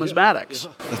for numismatics.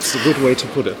 Yeah. That's a good way to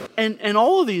put it. And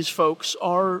all of these folks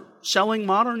are selling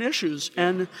modern issues,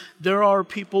 and there are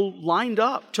people lined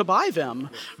up to buy them.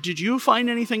 Did you find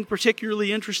anything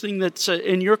particularly interesting that's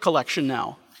in your collection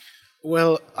now?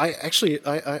 Well, I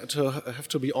have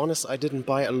to be honest, I didn't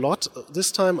buy a lot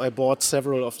this time. I bought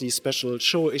several of these special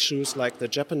show issues like the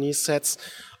Japanese sets,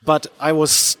 but I was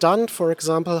stunned, for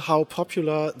example, how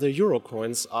popular the Euro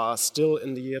coins are still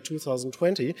in the year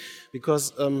 2020,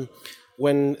 because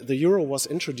when the euro was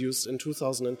introduced in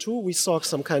 2002, we saw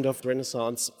some kind of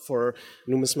renaissance for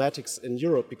numismatics in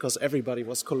Europe because everybody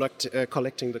was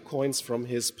collecting the coins from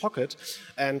his pocket,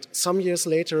 and some years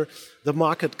later the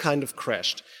market kind of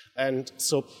crashed. And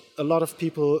so a lot of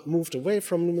people moved away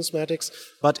from numismatics.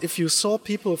 But if you saw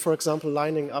people, for example,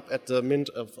 lining up at the mint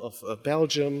of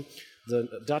Belgium, the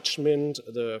Dutch mint,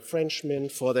 the French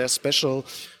mint for their special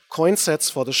coin sets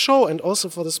for the show and also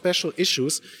for the special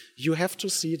issues, you have to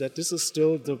see that this is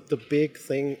still the big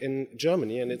thing in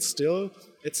Germany, and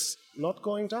it's not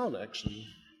going down, actually.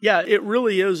 Yeah, it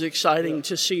really is exciting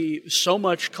to see so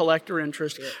much collector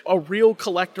interest, a real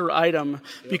collector item,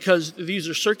 because these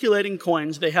are circulating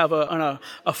coins. They have an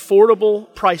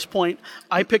affordable price point.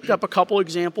 I picked up a couple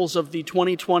examples of the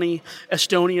 2020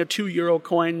 Estonia €2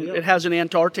 coin. It has an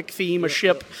Antarctic theme, a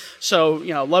ship. So,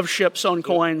 love ships on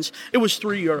coins. It was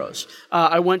 €3.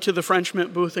 I went to the French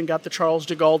Mint booth and got the Charles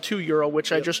de Gaulle €2,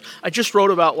 which I just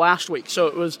wrote about last week. So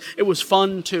it was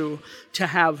fun to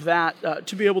have that,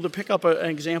 to be able to pick up an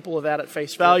example of that at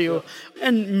face value,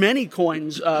 and many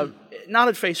coins, not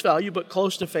at face value, but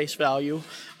close to face value.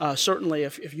 Certainly,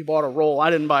 if you bought a roll, I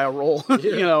didn't buy a roll.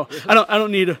 I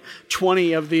don't need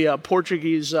 20 of the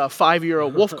Portuguese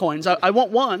 €5 wolf coins. I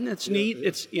want one. It's neat.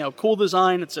 It's cool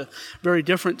design. It's a very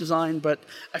different design. But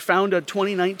I found a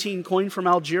 2019 coin from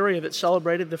Algeria that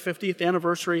celebrated the 50th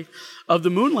anniversary of the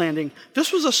moon landing.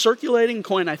 This was a circulating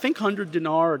coin. I think 100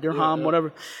 dinar or dirham,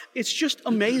 whatever. It's just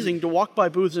amazing to walk by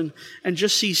booths and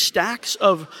just see stacks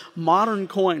of modern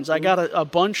coins. I got a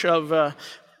bunch of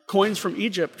coins from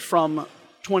Egypt from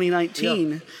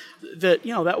 2019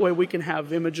 that way we can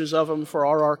have images of them for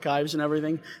our archives and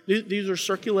everything. These are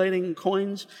circulating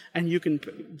coins, and you can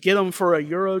get them for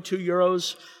 €1,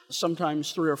 €2,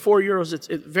 sometimes €3 or €4. It's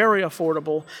very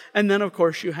affordable. And then, of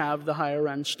course, you have the higher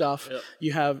end stuff.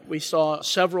 We saw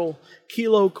several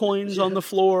kilo coins on the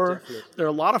floor. Definitely. There are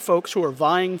a lot of folks who are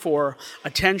vying for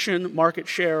attention, market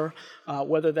share,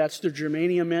 whether that's the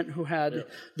Germania Mint, who had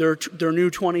their new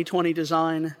 2020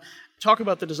 design. Talk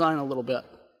about the design a little bit.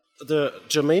 The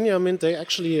Germania Mint, they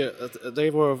actually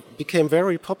became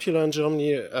very popular in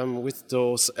Germany with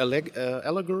those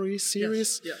allegory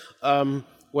series,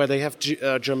 where they have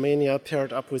Germania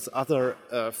paired up with other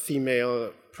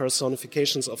female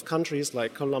personifications of countries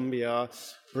like Colombia,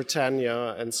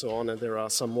 Britannia, and so on. And there are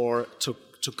some more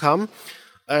to come.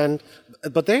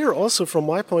 But they are also, from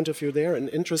my point of view, they are an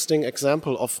interesting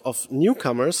example of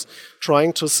newcomers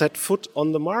trying to set foot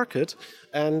on the market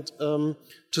and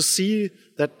to see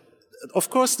that.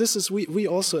 Of course, this is we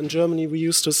also in Germany, we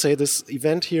used to say this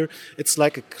event here, it's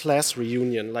like a class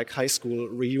reunion, like high school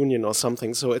reunion or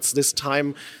something. So it's this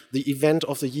time, the event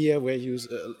of the year where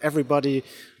everybody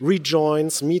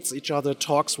rejoins, meets each other,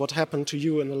 talks what happened to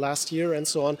you in the last year and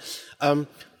so on.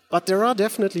 But there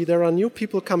are new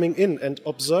people coming in and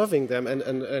observing them,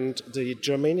 and the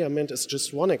Germania Mint is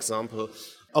just one example.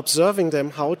 Observing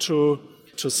them how to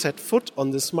set foot on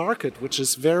this market, which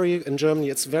is in Germany,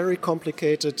 it's very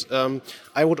complicated.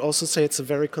 I would also say it's a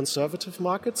very conservative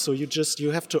market. So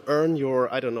you have to earn your,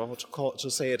 I don't know how to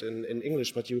say it in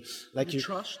English, but you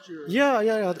trust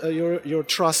your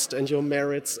trust and your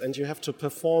merits, and you have to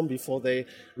perform before they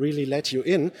really let you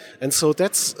in. And so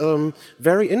that's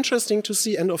very interesting to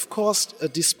see. And of course,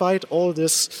 despite all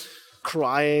this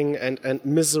crying and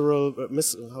misery,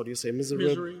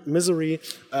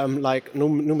 like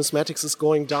numismatics is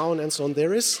going down and so on,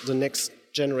 there is the next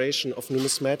generation of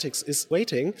numismatics is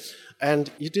waiting, and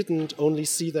you didn't only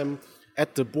see them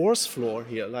at the Bourse floor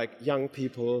here, like young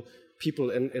people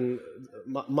in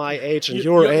my age and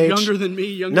your age. Younger than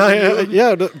me,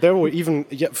 there were even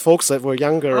folks that were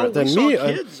younger than me.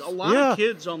 A lot of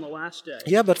kids on the last day.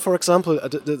 Yeah, but for example,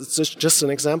 it's just an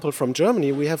example from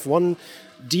Germany. We have one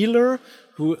dealer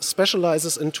who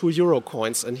specializes in €2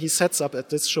 coins, and he sets up at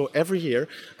this show every year.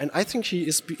 And I think he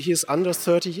is under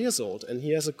 30 years old, and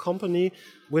he has a company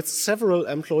with several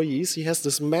employees. He has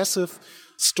this massive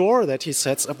store that he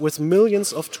sets up with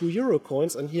millions of €2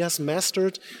 coins, and he has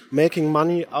mastered making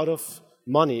money out of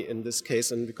money in this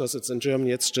case, and because it's in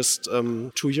Germany, it's just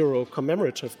 €2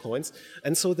 commemorative coins.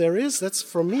 And so that's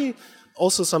for me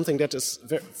also something that is,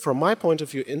 from my point of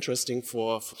view, interesting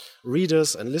for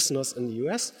readers and listeners in the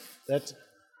US, that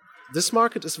this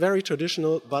market is very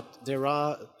traditional, but there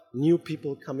are new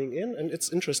people coming in, and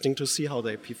it's interesting to see how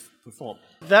they perform.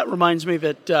 That reminds me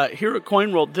that here at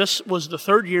CoinWorld, this was the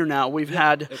third year now. We've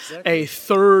had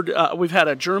we've had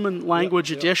a German language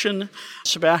edition.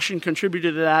 Sebastian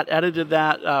contributed to that, edited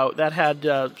that. That had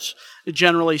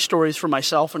generally stories for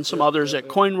myself and some others at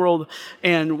CoinWorld,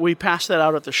 and we passed that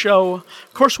out at the show.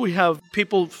 Of course, we have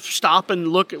people stop and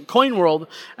look at CoinWorld,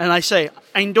 and I say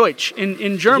Ein Deutsch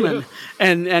in German,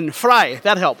 and frei,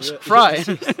 that helps, frei.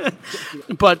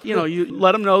 But you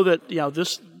let them know that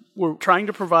this. We're trying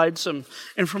to provide some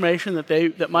information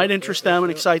that might interest them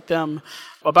and excite them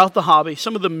about the hobby,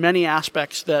 some of the many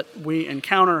aspects that we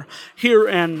encounter here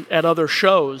and at other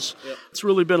shows. Yep. It's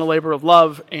really been a labor of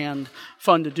love and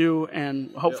fun to do,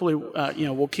 and hopefully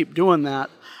we'll keep doing that.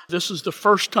 This is the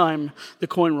first time the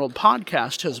CoinWorld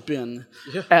podcast has been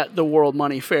at the World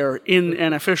Money Fair in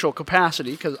an official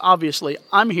capacity, because obviously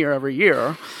I'm here every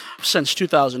year since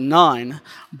 2009,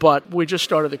 but we just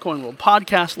started the CoinWorld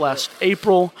podcast last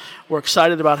April. We're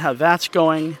excited about how that's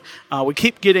going. We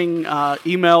keep getting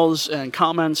emails and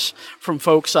comments from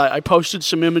folks. I posted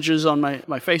some images on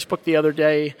my Facebook the other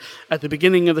day at the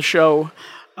beginning of the show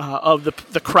of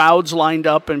the crowds lined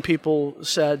up, and people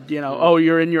said, oh,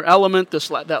 you're in your element.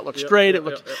 That looks great.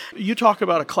 You talk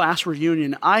about a class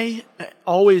reunion. I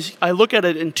look at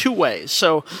it in two ways.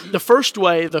 So the first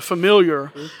way, the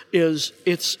familiar, is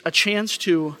it's a chance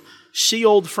to see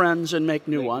old friends and make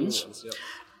new ones.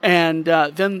 And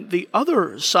then the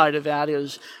other side of that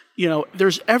is,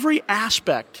 there's every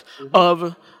aspect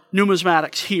of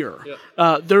numismatics here.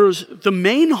 There's the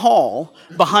main hall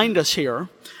behind us here.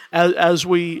 As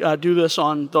we do this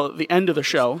on the end of the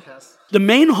show, the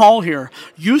main hall here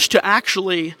used to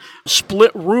actually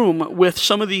split room with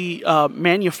some of the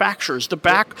manufacturers. The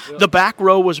back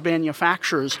row was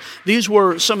manufacturers. These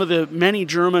were some of the many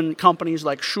German companies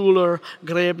like Schuler,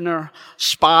 Gräbner,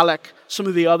 Spalek, some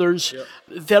of the others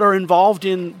that are involved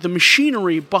in the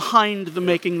machinery behind the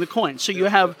making the coin. So you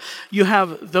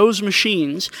have those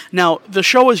machines. Now, the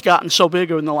show has gotten so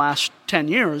big in the last 10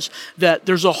 years that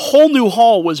there's a whole new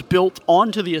hall was built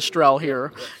onto the Estrel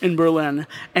here in Berlin,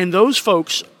 and those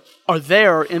folks are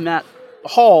there in that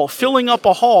hall, filling up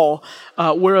a hall,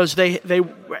 whereas they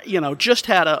just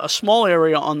had a small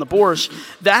area on the Bourse.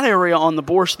 That area on the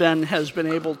Bourse then has been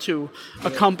able to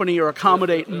accompany or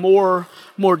accommodate more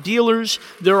dealers.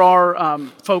 There are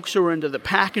folks who are into the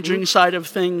packaging side of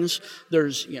things.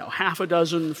 There's half a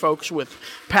dozen folks with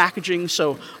packaging.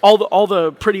 So all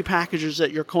the pretty packages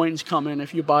that your coins come in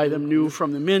if you buy them new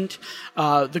from the mint.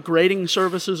 The grading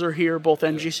services are here, both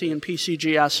NGC and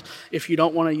PCGS. If you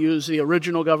don't want to use the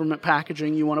original government packaging,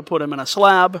 you want to put them in a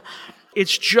slab.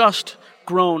 It's just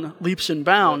grown leaps and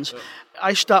bounds.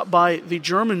 I stopped by the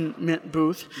German mint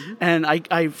booth, and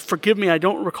I forgive me, I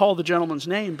don't recall the gentleman's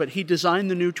name, but he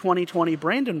designed the new 2020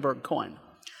 Brandenburg coin.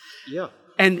 Yeah.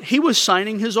 And he was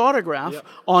signing his autograph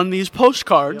on these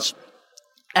postcards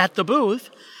at the booth.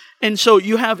 And so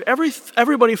you have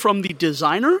everybody from the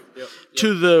designer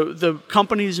to the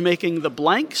companies making the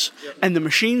blanks and the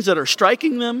machines that are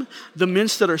striking them, the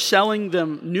mints that are selling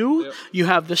them new. You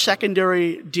have the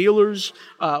secondary dealers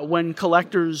when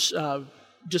collectors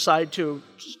decide to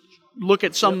look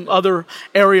at some other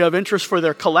area of interest for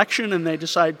their collection and they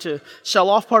decide to sell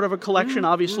off part of a collection.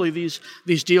 Obviously,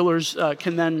 these dealers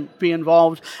can then be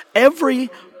involved.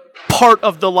 Every part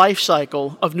of the life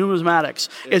cycle of numismatics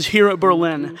is here at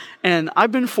Berlin, and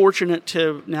I've been fortunate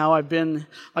to I've been,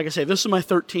 like I say, this is my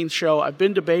 13th show. I've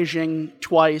been to Beijing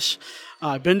twice.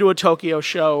 I've been to a Tokyo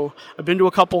show. I've been to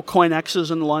a couple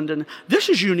CoinExes in London. This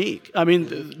is unique. I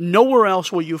mean, nowhere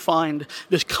else will you find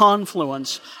this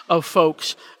confluence of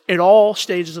folks at all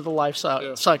stages of the life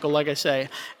cycle, like I say.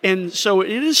 And so it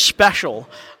is special.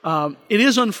 It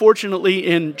is unfortunately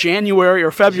in January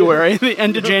or February, the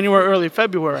end of January, early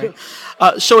February.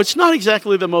 So it's not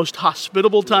exactly the most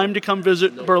hospitable time to come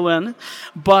visit Berlin,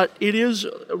 but it is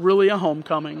really a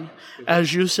homecoming,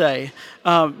 as you say.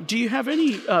 Do you have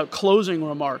any closing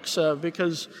remarks?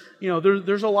 Because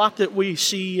there's a lot that we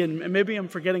see, and maybe I'm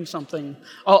forgetting something.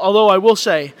 Although I will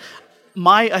say,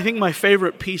 I think my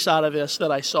favorite piece out of this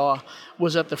that I saw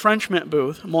was at the French Mint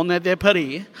booth, Monnaie de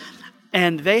Paris,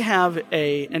 and they have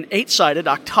an 8-sided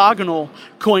octagonal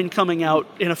coin coming out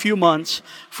in a few months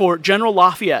for General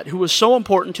Lafayette, who was so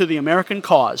important to the American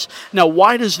cause. Now,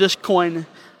 why is this coin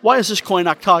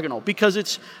octagonal? Because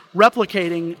it's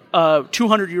replicating a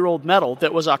 200-year-old medal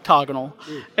that was octagonal.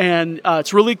 And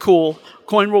it's really cool.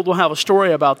 Coin World will have a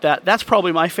story about that. That's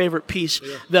probably my favorite piece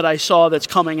that I saw that's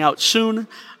coming out soon.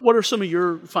 What are some of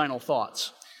your final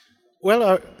thoughts?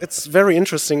 Well, it's very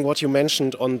interesting what you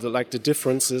mentioned on the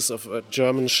differences of a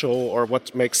German show or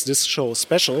what makes this show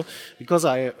special. Because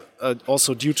I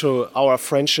also, due to our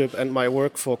friendship and my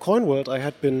work for Coin World, I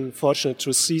had been fortunate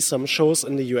to see some shows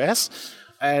in the US,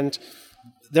 and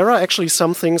there are actually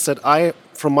some things that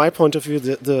from my point of view,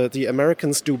 the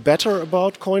Americans do better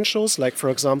about coin shows. Like, for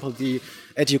example, the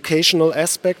educational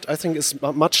aspect, I think, is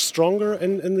much stronger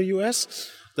in the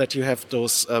US. That you have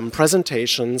those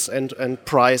presentations and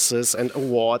prizes and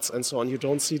awards and so on. You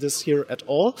don't see this here at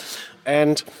all.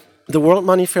 And the World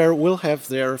Money Fair will have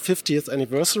their 50th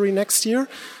anniversary next year,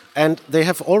 and they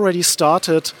have already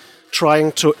started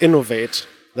trying to innovate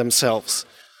themselves.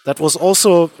 That was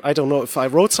also, I don't know if I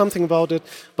wrote something about it,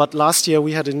 but last year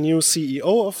we had a new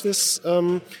CEO of this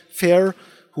fair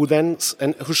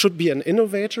who should be an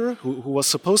innovator, who was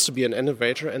supposed to be an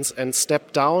innovator and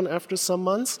stepped down after some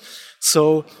months.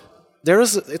 So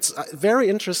it's very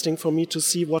interesting for me to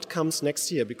see what comes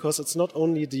next year, because it's not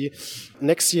only the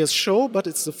next year's show, but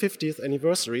it's the 50th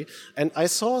anniversary. And I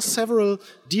saw several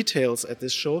details at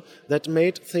this show that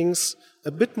made things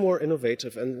a bit more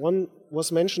innovative. And one was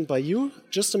mentioned by you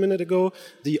just a minute ago,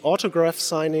 the autograph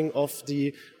signing of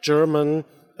the German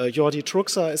Jordi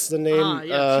Truxa is the name.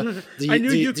 Yes. I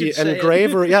knew you could say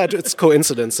engraver. Yeah, it's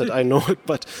coincidence that I know it.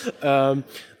 But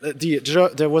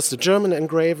there was the German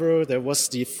engraver. There was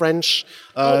the French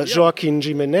Joaquin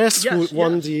Jimenez, who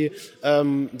won the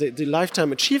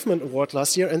Lifetime Achievement Award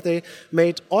last year, and they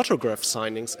made autograph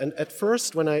signings. And at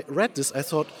first, when I read this, I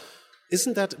thought,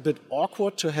 isn't that a bit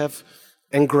awkward to have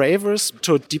engravers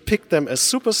to depict them as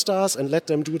superstars and let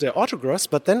them do their autographs?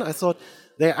 But then I thought,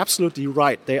 they're absolutely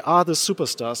right. They are the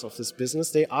superstars of this business.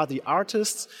 They are the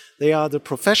artists. They are the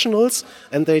professionals,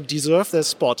 and they deserve their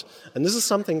spot. And this is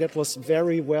something that was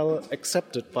very well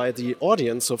accepted by the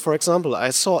audience. So, for example,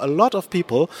 I saw a lot of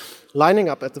people lining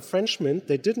up at the French Mint.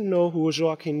 They didn't know who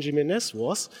Joaquin Jimenez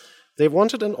was. They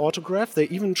wanted an autograph. They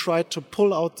even tried to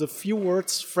pull out the few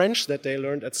words French that they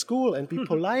learned at school and be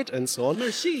polite and so on.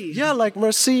 Merci. Yeah, like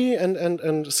merci and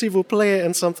s'il vous plaît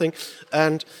and something.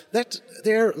 And that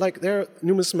their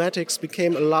numismatics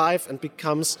became alive and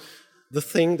becomes the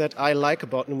thing that I like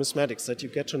about numismatics, that you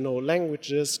get to know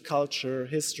languages, culture,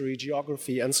 history,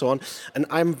 geography, and so on. And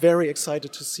I'm very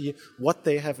excited to see what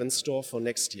they have in store for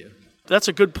next year. That's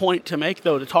a good point to make,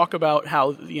 though, to talk about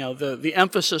how, the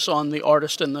emphasis on the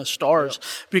artist and the stars,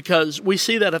 because we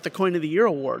see that at the Coin of the Year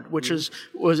Award, which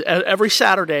was every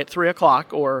Saturday at 3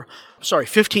 o'clock,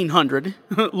 1500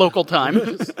 local time.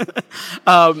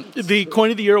 The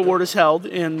Coin of the Year Award is held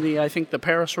in the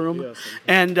Paris room.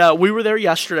 And we were there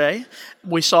yesterday.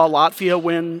 We saw Latvia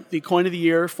win the Coin of the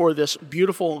Year for this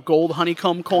beautiful gold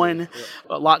honeycomb coin.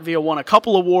 Latvia won a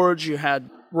couple awards. You had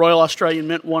Royal Australian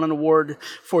Mint won an award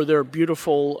for their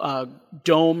beautiful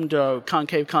domed,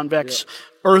 concave, convex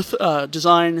earth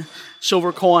design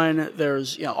silver coin.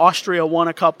 There's Austria won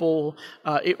a couple.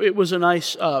 It was a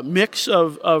nice mix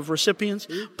of recipients.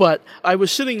 But I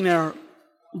was sitting there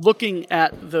looking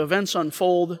at the events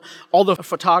unfold, all the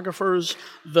photographers,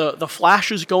 the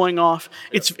flashes going off.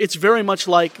 It's very much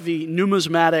like the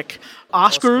numismatic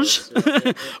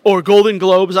Oscars or Golden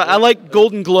Globes. I like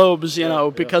Golden Globes,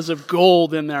 because of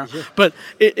gold in there. But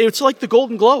it's like the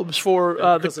Golden Globes for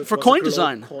coin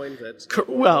design.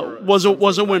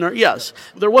 Was a winner. Yes,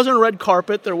 there wasn't a red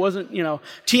carpet. There wasn't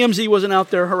TMZ wasn't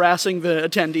out there harassing the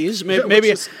attendees.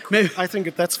 Maybe I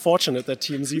think that's fortunate that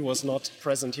TMZ was not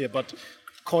present here, but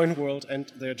Coin World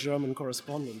and their German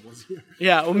correspondent was here.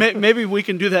 Yeah, well, maybe we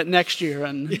can do that next year.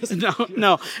 And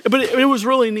no, but it was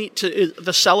really neat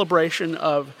the celebration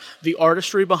of the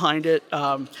artistry behind it.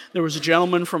 There was a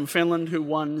gentleman from Finland who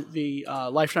won the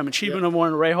Lifetime Achievement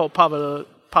Award, Reijo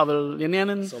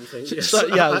Paavilainen. Something. Yes. I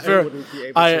wouldn't be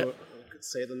able to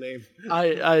say the name.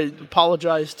 I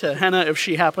apologize to Henna if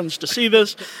she happens to see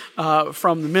this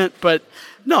from the Mint, but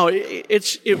no,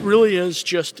 it really is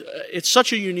just it's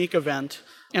such a unique event.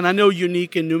 And I know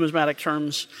unique in numismatic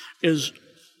terms is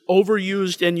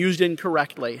overused and used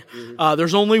incorrectly.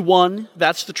 There's only one.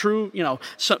 That's the true,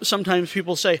 sometimes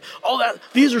people say,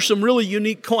 these are some really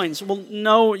unique coins. Well,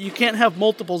 no, you can't have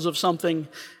multiples of something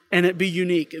and it be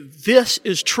unique. This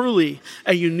is truly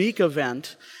a unique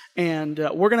event. And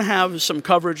we're going to have some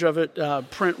coverage of it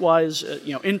print-wise,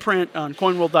 in print on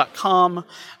coinworld.com.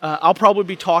 I'll probably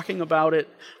be talking about it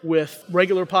with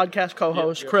regular podcast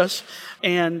co-host Chris,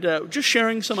 and just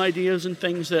sharing some ideas and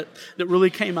things that really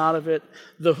came out of it.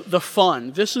 The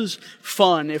fun. This is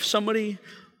fun. If somebody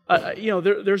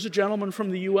there's a gentleman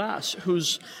from the U.S.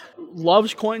 who's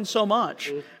loves coins so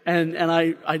much, and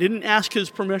I didn't ask his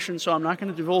permission, so I'm not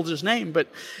going to divulge his name, but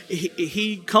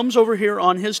he comes over here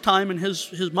on his time and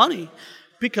his money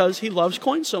because he loves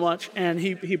coins so much, and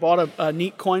he bought a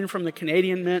neat coin from the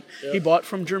Canadian Mint. Yep. He bought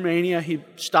from Germania. He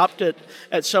stopped at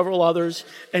several others,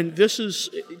 and this is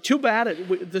too bad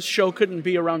this show couldn't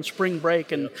be around spring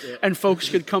break, and folks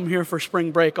could come here for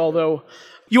spring break, although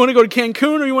you want to go to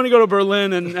Cancun or you want to go to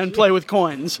Berlin and play with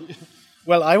coins?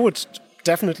 Well, I would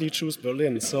definitely choose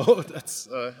Berlin, so that's,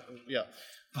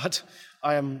 But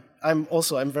I'm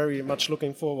very much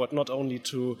looking forward not only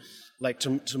to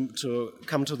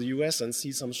come to the US and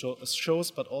see some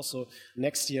shows, but also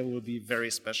next year will be very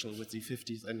special with the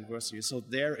 50th anniversary. So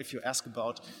there, if you ask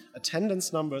about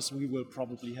attendance numbers, we will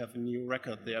probably have a new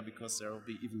record there because there will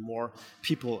be even more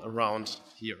people around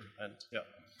here. And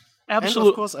Absolutely. And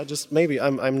of course,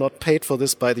 I'm not paid for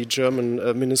this by the German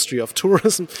Ministry of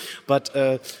Tourism, but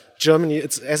Germany,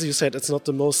 it's, as you said, it's not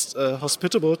the most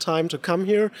hospitable time to come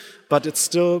here, but it's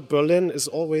still, Berlin is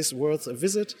always worth a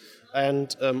visit,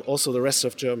 and also the rest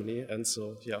of Germany, and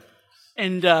so, yeah.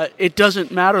 And it doesn't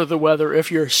matter the weather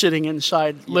if you're sitting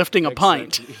inside lifting a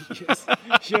pint. Yes.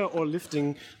 Yeah, or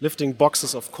lifting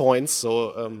boxes of coins,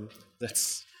 so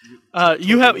that's...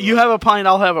 you have a pint,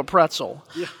 I'll have a pretzel,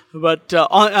 but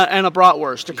and a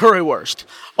bratwurst, a currywurst.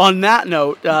 On that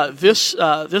note, this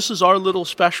is our little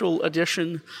special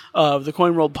edition of the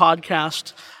Coin World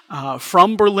podcast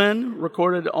from Berlin,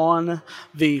 recorded on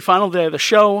the final day of the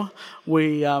show.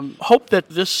 We hope that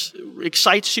this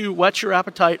excites you, whets your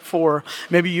appetite for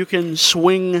maybe you can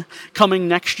swing coming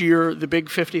next year, the big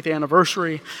 50th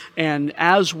anniversary. And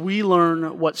as we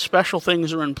learn what special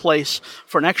things are in place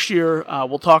for next year,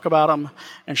 we'll talk about them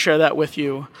and share that with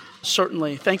you.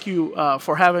 Certainly, thank you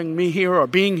for having me here or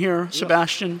being here,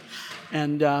 Sebastian.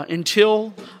 And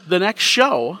until the next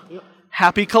show,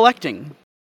 happy collecting.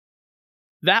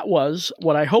 That was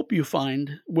what I hope you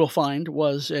will find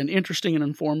was an interesting and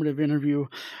informative interview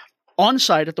on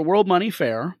site at the World Money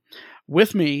Fair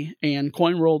with me and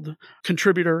Coin World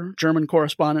contributor, German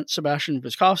correspondent Sebastian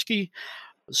Wiskowski.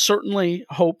 Certainly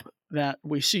hope that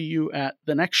we see you at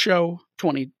the next show.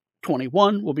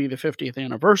 2021 will be the 50th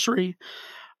anniversary.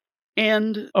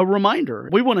 And a reminder,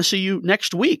 we want to see you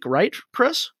next week, right,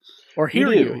 Chris? Or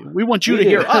hear you. We want you to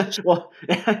hear us. Well,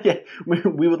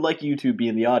 we would like you to be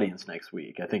in the audience next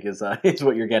week, I think is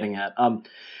what you're getting at.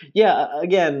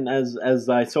 Again, as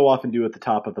I so often do at the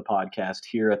top of the podcast,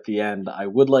 here at the end, I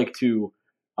would like to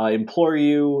implore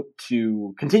you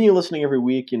to continue listening every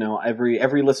week. You know,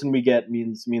 every listen we get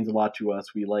means a lot to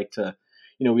us. We like to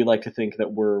think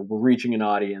that we're reaching an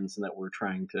audience and that we're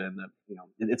trying to, and that,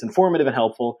 it's informative and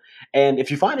helpful. And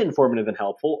if you find it informative and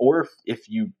helpful, or if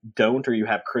you don't, or you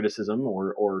have criticism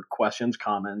or questions,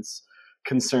 comments,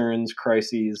 concerns,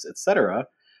 crises, etc.,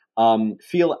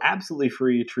 feel absolutely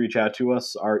free to reach out to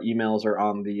us. Our emails are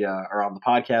on the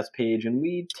podcast page, and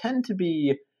we tend to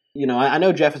be, I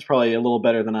know Jeff is probably a little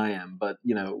better than I am, but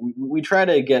we try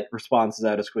to get responses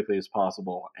out as quickly as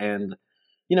possible. And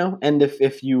and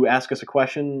if you ask us a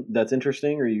question that's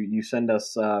interesting, or you send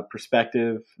us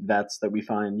perspective that we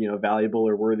find valuable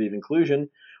or worthy of inclusion,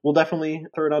 we'll definitely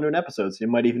throw it onto an episode. So you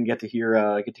might even get to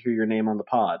hear your name on the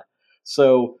pod.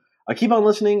 So keep on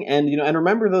listening, and and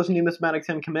remember those numismatic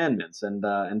 10 commandments, and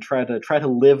try to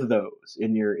live those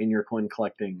in your coin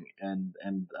collecting and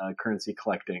currency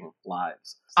collecting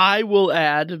lives. I will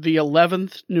add the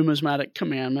 11th numismatic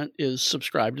commandment is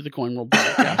subscribe to the Coin World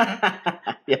podcast.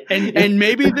 And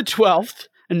maybe the 12th.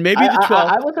 And maybe the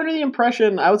 12th. I was under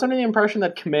the impression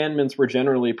that commandments were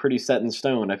generally pretty set in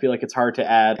stone. I feel like it's hard to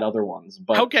add other ones.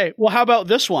 But okay, well, how about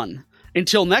this one?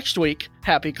 Until next week,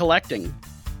 happy collecting.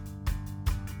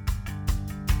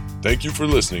 Thank you for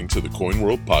listening to the Coin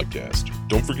World podcast.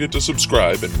 Don't forget to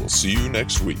subscribe, and we'll see you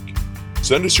next week.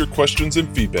 Send us your questions and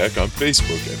feedback on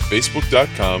Facebook at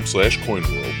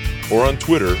facebook.com/CoinWorld or on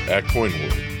Twitter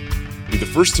 @CoinWorld. Be the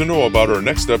first to know about our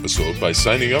next episode by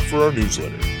signing up for our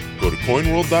newsletter. Go to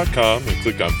CoinWorld.com and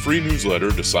click on free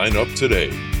newsletter to sign up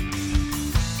today.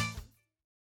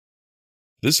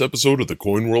 This episode of the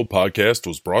Coin World podcast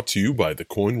was brought to you by the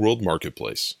Coin World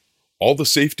Marketplace. All the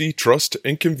safety, trust,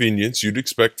 and convenience you'd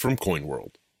expect from Coin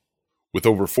World. With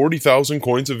over 40,000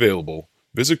 coins available,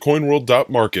 visit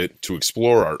coinworld.market to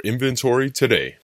explore our inventory today.